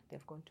dad.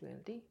 They've gone to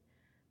LD.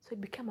 So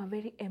it became a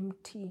very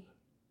empty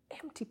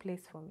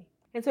place for me.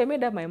 And so I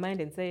made up my mind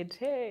and said,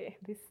 hey,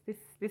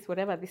 this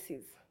whatever this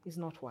is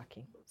not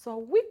working. So a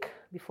week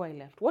before I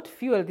left, what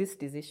fueled this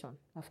decision?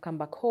 I've come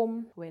back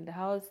home, we're in the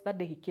house. That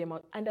day he came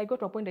out, and I got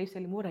to a point I used to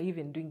tell him, what are you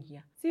even doing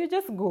here? So you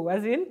just go,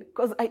 as in,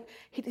 because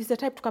he's the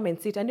type to come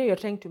and sit. I know you're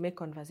trying to make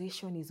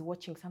conversation. He's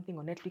watching something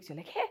on Netflix. You're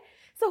like, hey,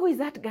 so who is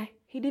that guy?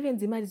 He'd even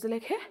demand, he's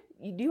like, hey,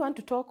 do you want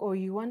to talk or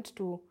you want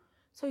to?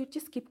 So you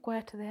just keep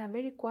quiet there,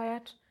 very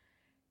quiet.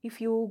 If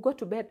you go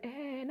to bed,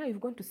 now you've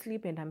gone to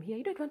sleep and I'm here.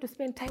 You don't want to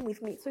spend time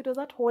with me. So it was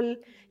that whole,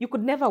 you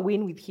could never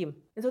win with him.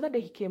 And so that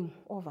day he came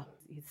over.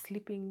 He's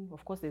sleeping.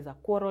 Of course, there's a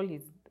quarrel.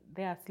 He's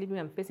there sleeping.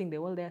 I'm facing the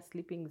wall there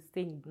sleeping,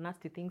 saying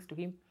nasty things to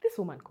him. This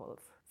woman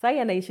calls. Sai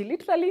and she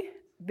literally,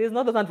 there's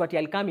not the one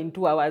I'll come in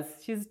 2 hours.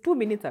 She's 2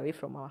 minutes away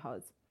from our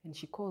house. And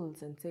she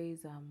calls and says,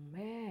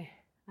 hey,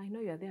 I know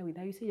you're there with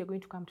her. You say you're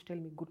going to come to tell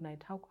me good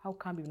night. How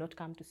come you've not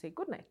come to say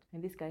good night?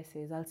 And this guy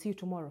says, I'll see you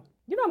tomorrow.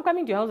 You know, I'm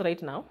coming to your house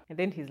right now. And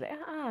then he's like,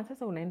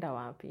 sasa unaenda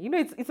wapi? You know,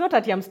 it's not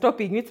that I'm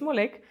stopping you. It's more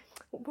like,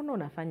 mbona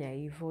unafanya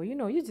hivyo? You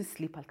know, you just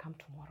sleep. I'll come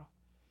tomorrow.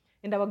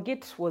 And our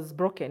gate was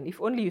broken.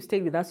 If only you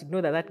stayed with us, you'd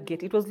know that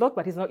gate, it was locked,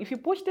 but it's not. If you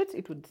pushed it,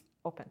 it would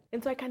open.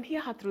 And so I can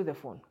hear her through the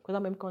phone, because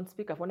I'm on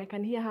speakerphone. I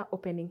can hear her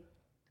opening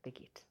the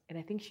gate. And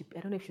I think I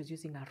don't know if she was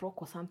using a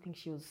rock or something.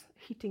 She was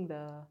hitting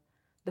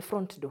the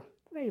front door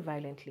very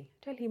violently.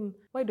 Tell him,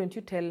 why don't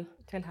you tell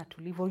her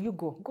to leave, or you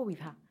go with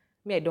her.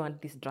 Me, I don't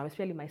want this drama.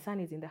 Especially my son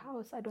is in the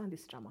house. I don't want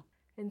this drama.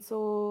 And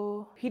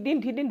so he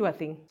didn't do a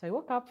thing. So I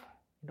woke up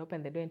and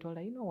opened the door and told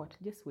her, you know what,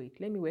 just wait.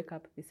 Let me wake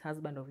up this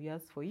husband of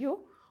yours for you.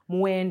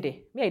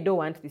 Muende. Me, I don't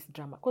want this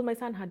drama. Because my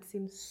son had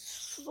seen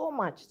so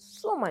much.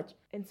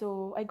 And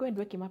so I go and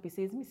wake him up. He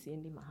says, Mi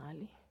siendi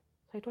mahali.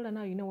 So I told her,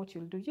 now you know what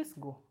you'll do. Just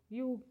go.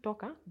 You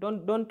talk, huh?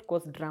 Don't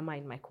cause drama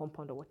in my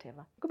compound or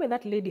whatever. Because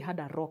that lady had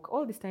a rock.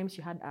 All this time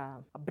she had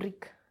a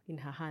brick in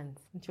her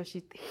hands. And so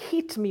she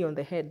hit me on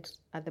the head,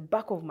 at the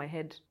back of my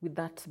head, with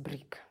that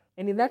brick.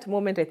 And in that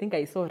moment, I think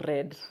I saw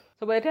red.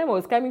 So by the time I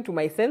was coming to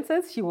my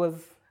senses, she was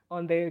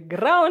on the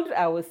ground.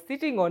 I was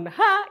sitting on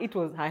her. It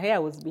was her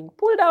hair was being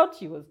pulled out.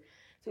 So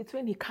it's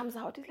when he comes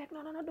out, he's like,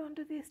 no, don't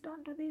do this.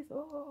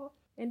 Oh.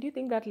 And do you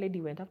think that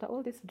lady went after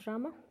all this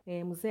drama?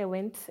 Mzee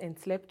went and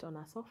slept on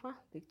a sofa.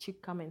 The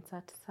chick come and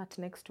sat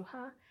next to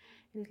her.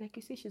 And he's like,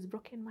 you see, she's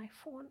broken my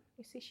phone.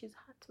 You see, she's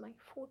hurt my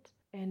foot.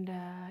 And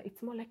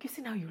it's more like, you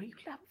see, now you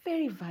are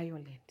very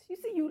violent. You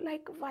see, you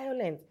like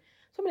violence.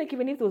 So I'm like,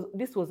 even if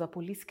this was a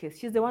police case,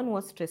 she's the one who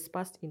was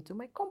trespassed into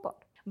my compound.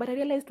 But I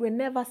realized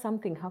whenever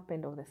something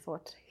happened of the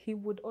sort, he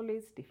would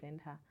always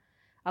defend her.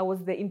 I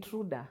was the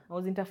intruder. I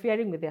was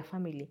interfering with their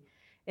family.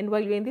 And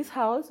while you're in this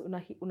house,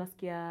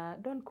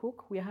 unasikia, don't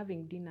cook, we are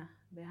having dinner.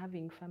 They're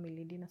having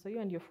family dinner. So you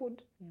and your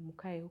food,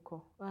 mukae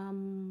huko.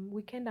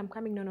 Weekend, I'm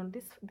coming. No,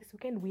 this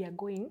weekend we are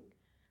going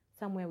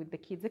somewhere with the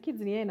kids. The kids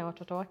ni yeye na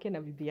watoto wake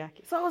na bibi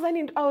yake. So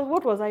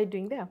what was I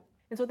doing there?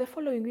 And so the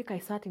following week, I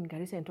sat in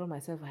Garissa and told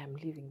myself, I am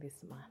leaving this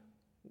man.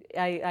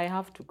 I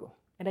have to go.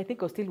 And I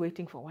think I was still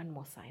waiting for one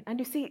more sign. And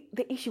you see,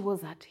 the issue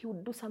was that he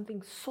would do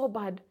something so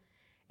bad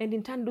and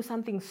in turn do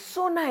something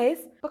so nice.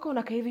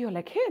 You're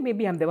like, hey,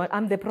 maybe I'm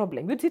the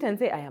problem. You'd sit and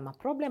say, I am a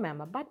problem, I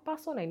am a bad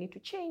person, I need to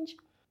change.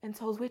 And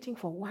so I was waiting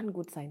for one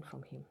good sign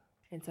from him.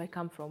 And so I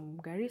come from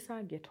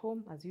Garissa, get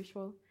home as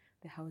usual.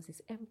 The house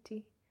is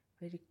empty,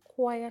 very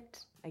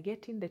quiet. I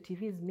get in, the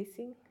TV is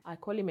missing. I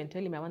call him and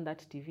tell him I want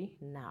that TV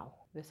now.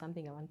 There's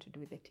something I want to do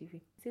with the TV.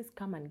 He says,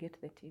 come and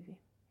get the TV.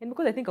 And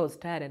because I think I was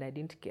tired and I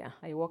didn't care,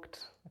 I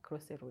walked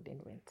across the road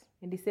and went.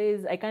 And he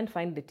says, I can't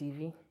find the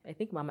TV. I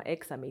think Mama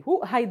X may.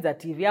 Who hides a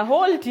TV? A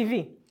whole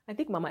TV. I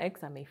think Mama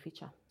X may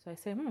feature. So I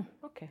say,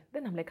 okay.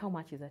 Then I'm like, how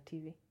much is a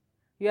TV?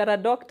 You are a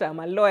doctor, I'm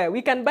a lawyer.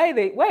 We can buy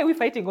why are we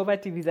fighting over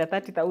TVs at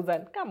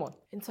 30,000? Come on.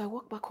 And so I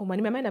walk back home and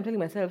in my mind I'm telling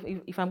myself,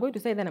 if I'm going to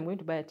say then I'm going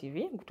to buy a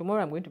TV,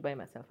 tomorrow I'm going to buy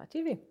myself a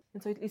TV.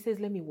 And so he says,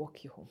 let me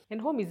walk you home. And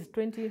home is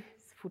 20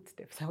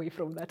 footsteps away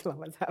from that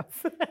mama's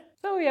house.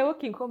 So we are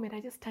walking home and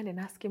I just stand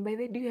and ask him, by the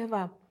way, do you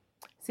ever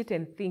sit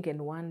and think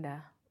and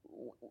wonder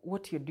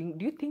what you're doing?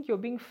 Do you think you're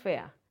being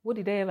fair? What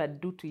did I ever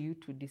do to you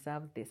to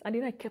deserve this? And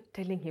then I kept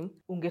telling him,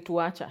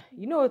 ungetuacha.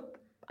 You know,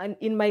 and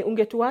in my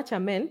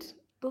ungetuacha meant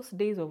those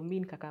days of me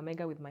in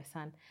Kakamega with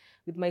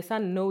my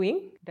son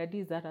knowing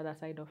daddy is that other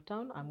side of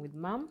town, I'm with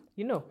mom,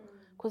 you know,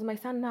 because my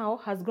son now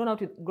has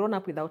grown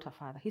up without a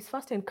father. His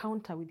first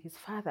encounter with his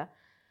father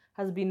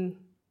has been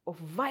of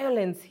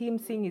violence, him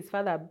seeing his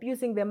father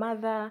abusing the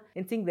mother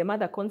and seeing the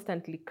mother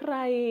constantly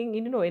crying,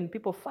 you know, and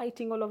people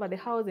fighting all over the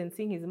house and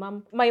seeing his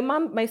mom.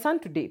 My son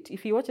to date,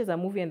 if he watches a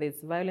movie and there's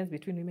violence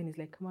between women, he's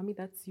like, Mommy,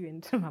 that's you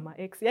and Mama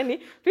X. Yani,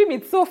 to him,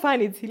 it's so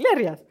fun, it's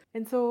hilarious.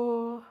 And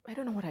so, I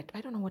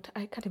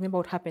can't remember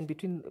what happened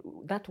between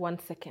that 1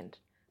 second,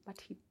 but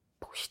he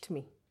pushed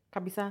me.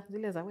 Kabisa,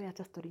 zile za we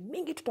acha story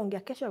mingi tutaongea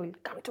kesho, I will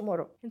come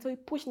tomorrow. And so he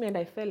pushed me and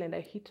I fell and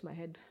I hit my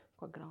head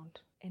kwa ground.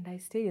 And I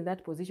stayed in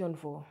that position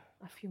for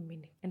a few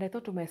minutes. And I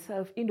thought to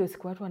myself, indo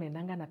siku watu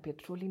wanaendanga na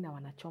petroli na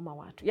wanachoma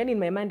watu. Yani in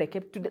my mind,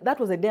 that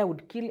was the day I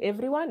would kill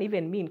everyone,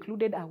 even me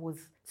included. I was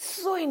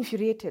so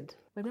infuriated.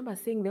 I remember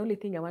saying the only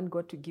thing I want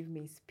God to give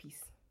me is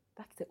peace.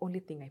 That's the only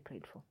thing I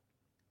prayed for.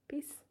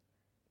 Peace,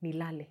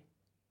 nilale.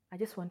 I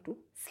just want to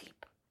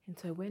sleep. And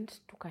so I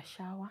went, took a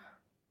shower,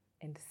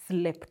 and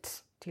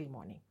slept till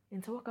morning.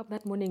 And so I woke up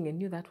that morning and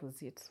knew that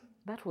was it.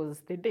 That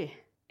was the day.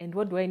 And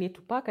what do I need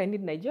to pack? I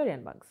need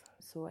Nigerian bags.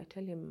 So I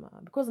tell him,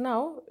 because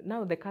now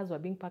the cars were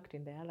being packed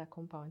in the other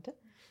compound.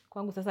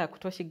 Kwangu sasa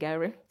kutoshi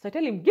gari. So I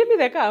tell him, give me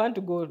the car, I want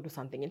to go do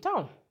something in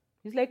town.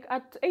 He's like,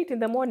 at 8 in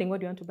the morning, what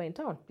do you want to buy in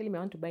town? Tell him I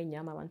want to buy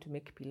nyama, I want to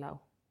make pilau.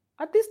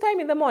 At this time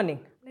in the morning?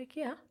 Like,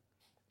 yeah.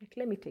 Like,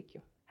 let me take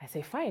you. I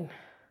say, fine.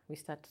 We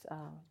start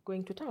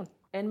going to town.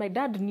 And my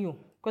dad knew,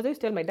 because I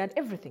used to tell my dad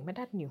everything. My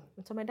dad knew.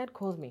 And so my dad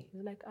calls me.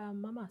 He's like,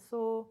 Mama,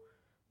 so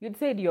you'd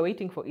said you're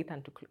waiting for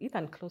Ethan to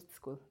Ethan closed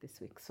school this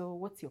week. So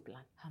what's your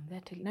plan? I'm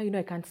there telling, now you know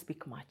I can't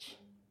speak much.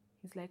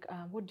 He's like,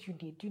 what do you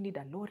need? Do you need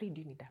a lorry?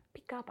 Do you need a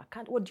pickup?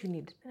 What do you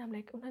need? And I'm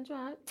like,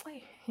 unajua,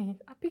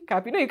 a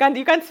pickup. You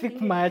can't speak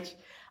much.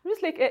 I'm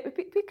just like,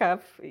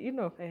 pickup,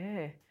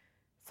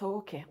 So,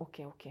 okay.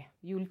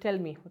 You'll tell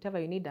me whatever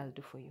you need, I'll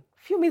do for you.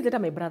 A few minutes later,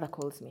 my brother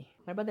calls me.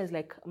 My brother is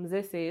like,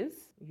 Mzee says,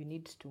 you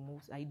need to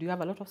move. Do you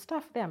have a lot of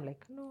stuff there? I'm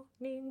like, no,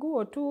 ni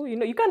nguo tu.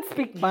 You can't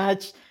speak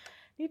much.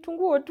 Ni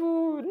nguo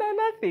tu,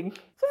 nothing.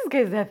 So these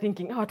guys, they're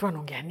thinking, watu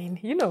wanaongea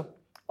nini?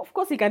 Of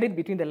course, he can read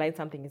between the lines,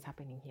 something is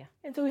happening here.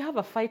 And so we have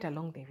a fight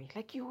along the way.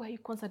 Like, are you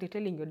constantly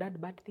telling your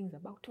dad bad things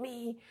about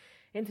me?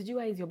 And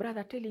Sijua, is your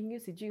brother telling you,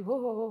 Sijui,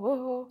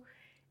 ho.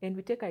 And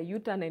we take a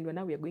U-turn and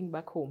now we are going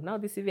back home. Now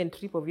this even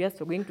trip of yours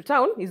for going to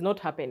town is not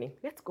happening.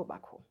 Let's go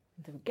back home.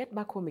 And so we get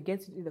back home,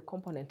 against the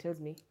compound and tells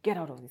me, get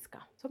out of this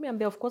car. So me, I'm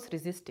there, of course,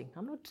 resisting.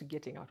 I'm not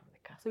getting out of the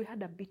car. So we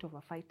had a bit of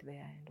a fight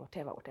there and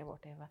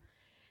whatever.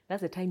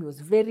 That's the time he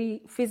was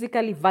very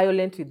physically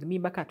violent with me,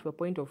 back to a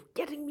point of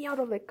getting me out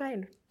of the car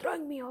and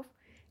throwing me off.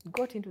 He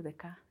got into the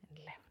car and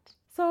left.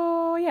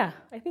 So yeah,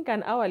 I think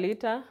an hour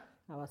later,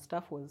 our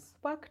stuff was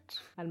packed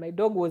and my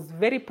dog was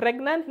very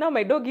pregnant. Now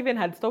my dog even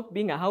had stopped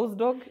being a house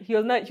dog. She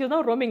was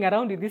now roaming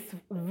around with this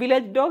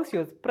village dog. She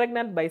was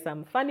pregnant by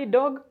some funny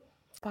dog.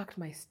 Packed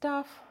my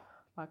stuff,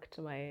 packed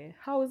my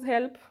house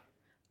help,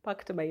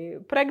 packed my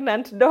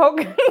pregnant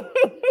dog,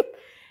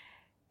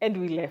 and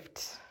we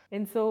left.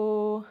 And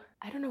so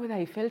I don't know whether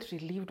I felt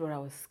relieved or I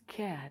was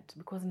scared,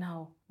 because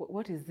now,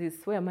 what is this?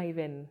 Where am I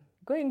even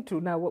going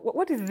to now?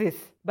 What is this?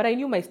 But I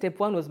knew my step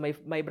one was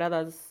my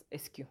brother's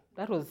SQ.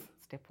 That was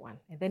step one.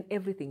 And then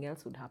everything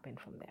else would happen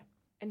from there.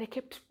 And I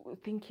kept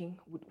thinking,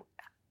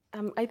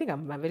 I think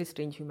I'm a very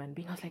strange human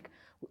being. I was like,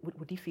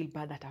 would he feel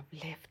bad that I've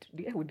left?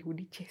 Would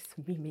he chase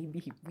me? Maybe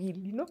he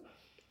will,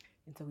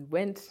 And so we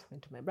went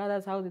to my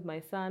brother's house with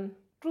my son.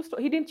 True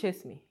story, he didn't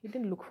chase me. He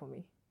didn't look for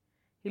me.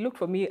 He looked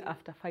for me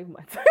after 5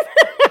 months.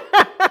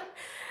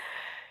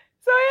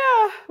 So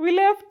yeah, we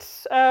left.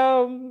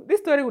 This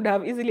story would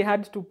have easily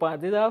had 2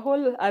 parts. There's a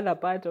whole other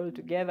part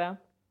altogether.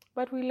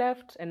 But we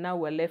left, and now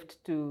we're left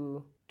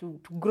to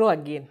grow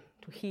again,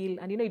 to heal.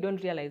 And you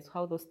don't realize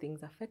how those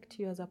things affect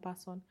you as a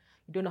person.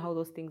 You don't know how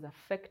those things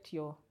affect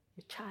your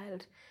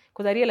child.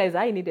 Because I realized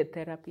I needed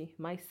therapy.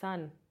 My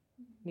son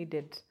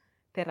needed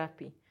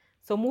therapy.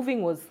 So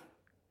moving was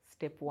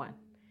step one.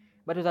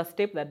 But it was a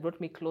step that brought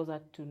me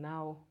closer to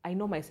now. I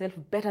know myself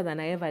better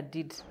than I ever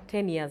did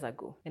 10 years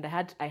ago. And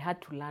I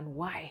had to learn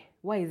why.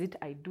 Why is it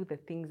I do the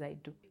things I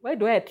do? Why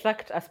do I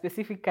attract a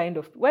specific kind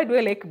of... Why do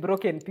I like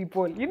broken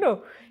people?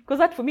 Because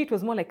that for me, it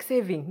was more like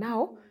saving.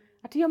 Now,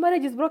 after your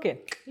marriage is broken,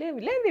 let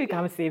me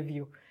come save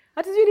you.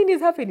 What is really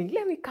is happening?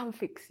 Let me come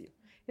fix you.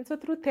 And so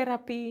through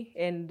therapy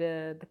and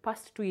the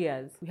past 2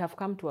 years, we have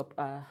come to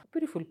a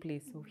beautiful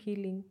place of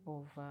healing,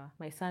 of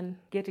my son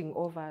getting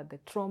over the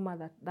trauma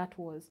that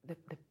was. The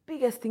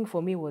biggest thing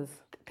for me was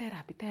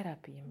therapy.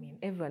 I mean,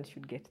 everyone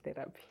should get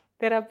therapy.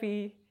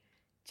 Therapy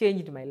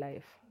changed my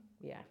life.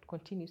 Yeah, it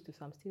continues to.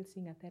 So I'm still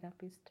seeing a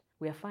therapist.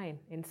 We are fine.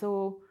 And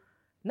so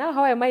now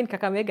how am I in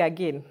Kakamega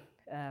again?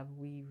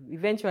 We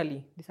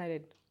eventually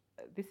decided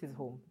this is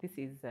home. This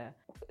is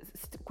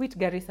quit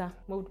Garissa,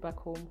 moved back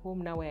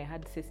home now where I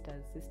had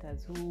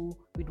sisters who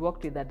we'd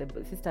worked with,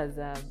 the sisters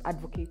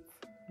advocates,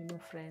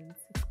 friends.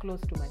 It's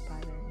close to my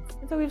parents.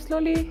 And so we've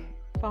slowly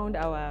found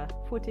our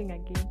footing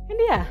again. And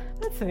yeah,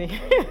 that's me.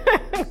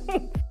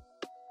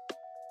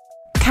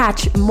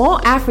 Catch more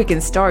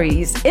African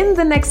stories in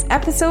the next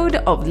episode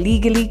of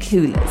Legally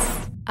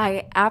Clueless.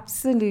 I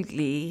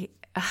absolutely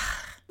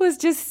was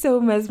just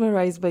so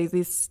mesmerized by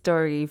this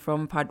story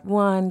from part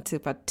 1 to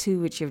part 2,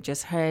 which you've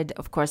just heard.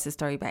 Of course, the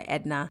story by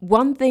Edna.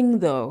 One thing,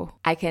 though,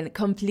 I can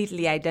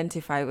completely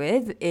identify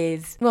with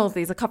is, well,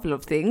 there's a couple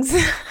of things.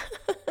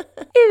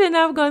 Even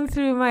I've gone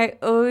through my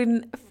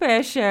own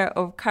fair share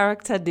of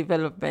character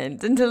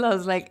development until I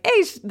was like,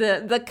 hey,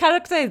 the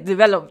character is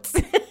developed.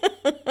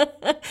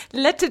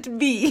 Let it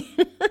be.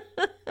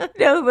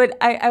 No, but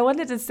I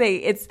wanted to say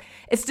it's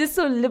just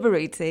so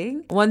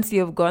liberating once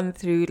you've gone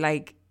through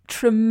like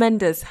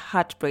tremendous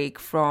heartbreak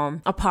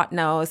from a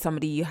partner or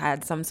somebody you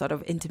had some sort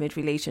of intimate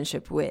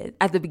relationship with.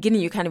 At the beginning,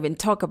 you can't even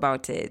talk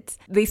about it.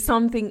 There's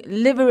something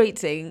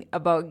liberating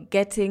about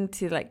getting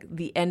to like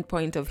the end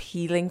point of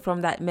healing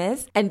from that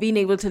mess and being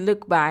able to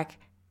look back,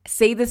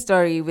 say the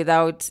story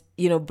without,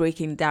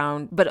 breaking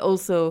down, but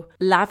also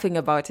laughing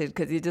about it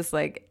because you're just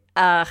like,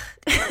 I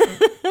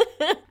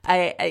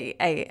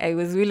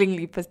was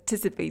willingly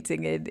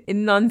participating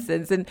in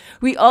nonsense. And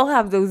we all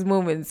have those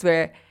moments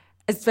where,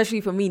 especially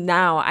for me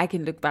now, I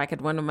can look back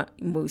at one of my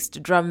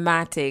most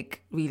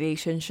dramatic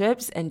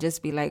relationships and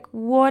just be like,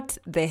 what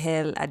the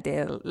hell,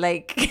 Adele?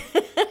 Like,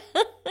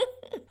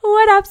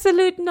 what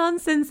absolute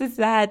nonsense is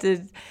that?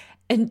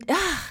 And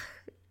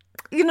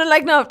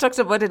like now I've talked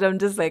about it, I'm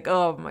just like,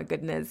 oh my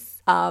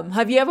goodness.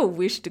 Have you ever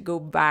wished to go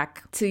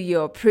back to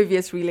your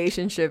previous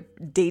relationship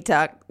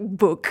data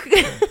book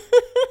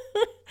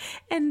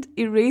and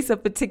erase a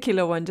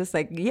particular one? Just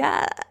like,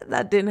 yeah,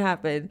 that didn't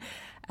happen.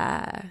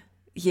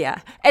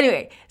 Yeah.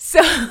 Anyway,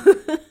 so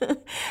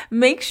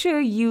make sure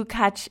you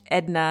catch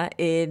Edna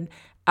in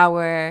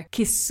our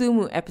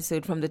Kisumu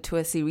episode from the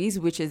tour series,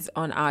 which is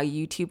on our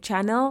YouTube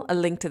channel. A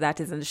link to that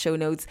is in the show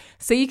notes,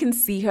 so you can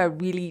see her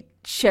really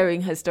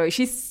sharing her story.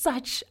 She's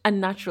such a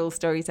natural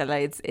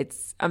storyteller.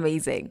 It's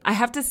amazing. I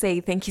have to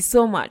say thank you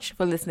so much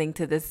for listening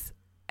to this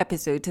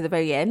episode to the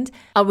very end.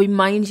 I'll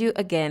remind you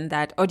again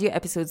that audio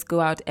episodes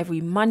go out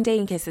every Monday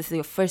in case this is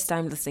your first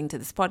time listening to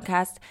this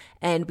podcast,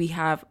 and we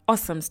have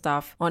awesome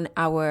stuff on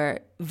our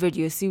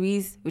video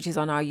series, which is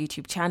on our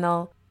YouTube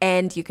channel,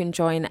 and you can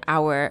join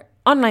our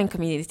online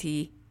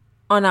community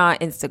on our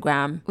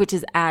Instagram, which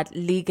is at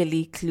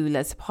Legally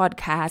Clueless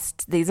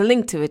Podcast. There's a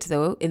link to it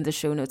though in the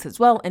show notes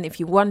as well. And if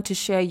you want to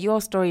share your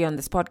story on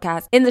this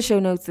podcast, in the show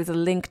notes there's a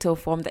link to a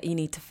form that you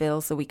need to fill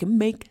so we can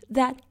make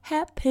that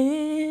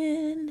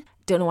happen.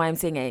 Don't know why I'm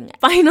singing.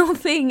 Final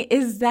thing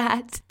is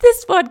that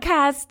this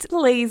podcast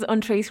plays on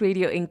Trace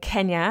Radio in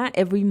Kenya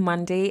every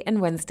Monday and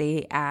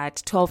Wednesday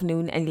at 12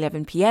 noon and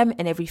 11 p.m.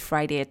 and every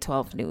Friday at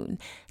 12 noon.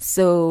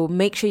 So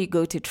make sure you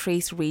go to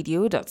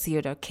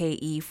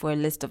traceradio.co.ke for a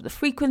list of the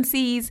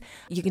frequencies.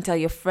 You can tell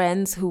your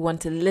friends who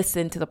want to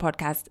listen to the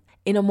podcast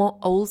in a more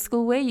old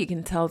school way. You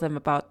can tell them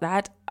about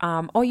that,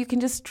 or you can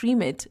just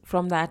stream it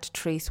from that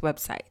Trace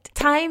website.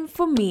 Time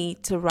for me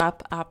to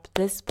wrap up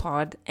this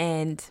pod,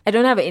 and I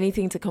don't have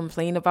anything to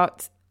complain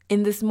about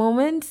in this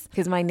moment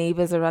because my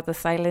neighbors are rather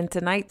silent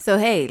tonight. So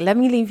hey, let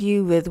me leave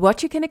you with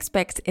what you can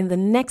expect in the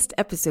next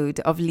episode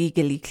of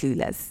Legally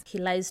Clueless. He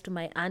lies to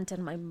my aunt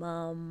and my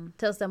mom,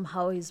 tells them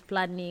how he's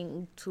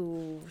planning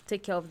to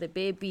take care of the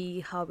baby,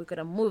 how we're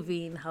gonna move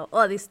in, how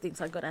all these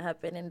things are gonna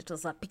happen, and it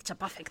was a picture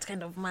perfect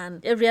kind of man.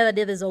 Every other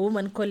day there's a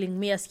woman calling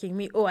me asking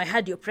me, oh, I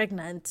heard you're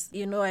pregnant,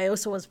 I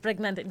also was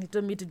pregnant and he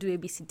told me to do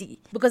ABCD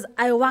because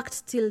I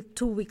worked till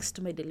 2 weeks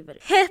to my delivery.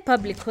 Hey,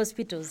 public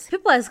hospitals,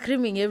 people are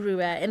screaming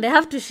everywhere and I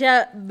have to share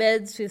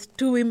beds with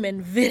 2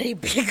 women, very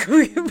big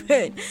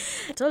women.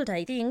 I told her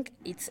I think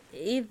it's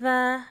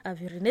either I've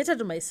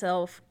urinated on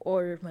myself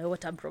or my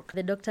water broke.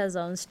 The doctors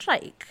are on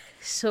strike,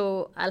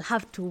 so I'll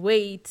have to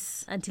wait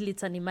until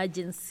it's an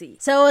emergency.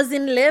 So I was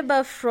in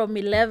labor from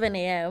 11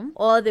 a.m.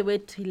 all the way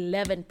to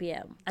 11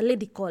 p.m. A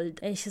lady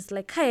called and she's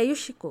like, hi, are you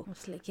Shiko? I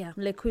was like, yeah.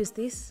 I'm like, who is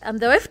this? I'm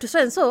the wife to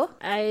so-and-so.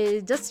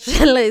 I just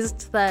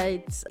realized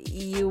that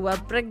you were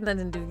pregnant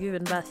and you've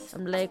given birth.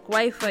 I'm like,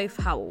 wife,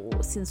 how?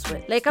 Since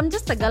when? Like, I'm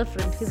just a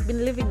girlfriend. He's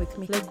been living with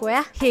me. Like,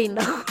 where? Hey,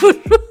 no.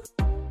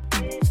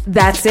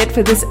 That's it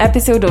for this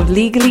episode of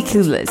Legally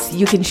Clueless.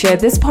 You can share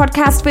this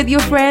podcast with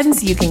your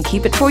friends. You can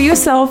keep it for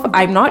yourself.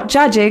 I'm not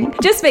judging.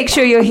 Just make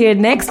sure you're here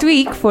next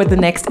week for the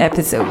next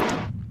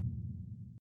episode.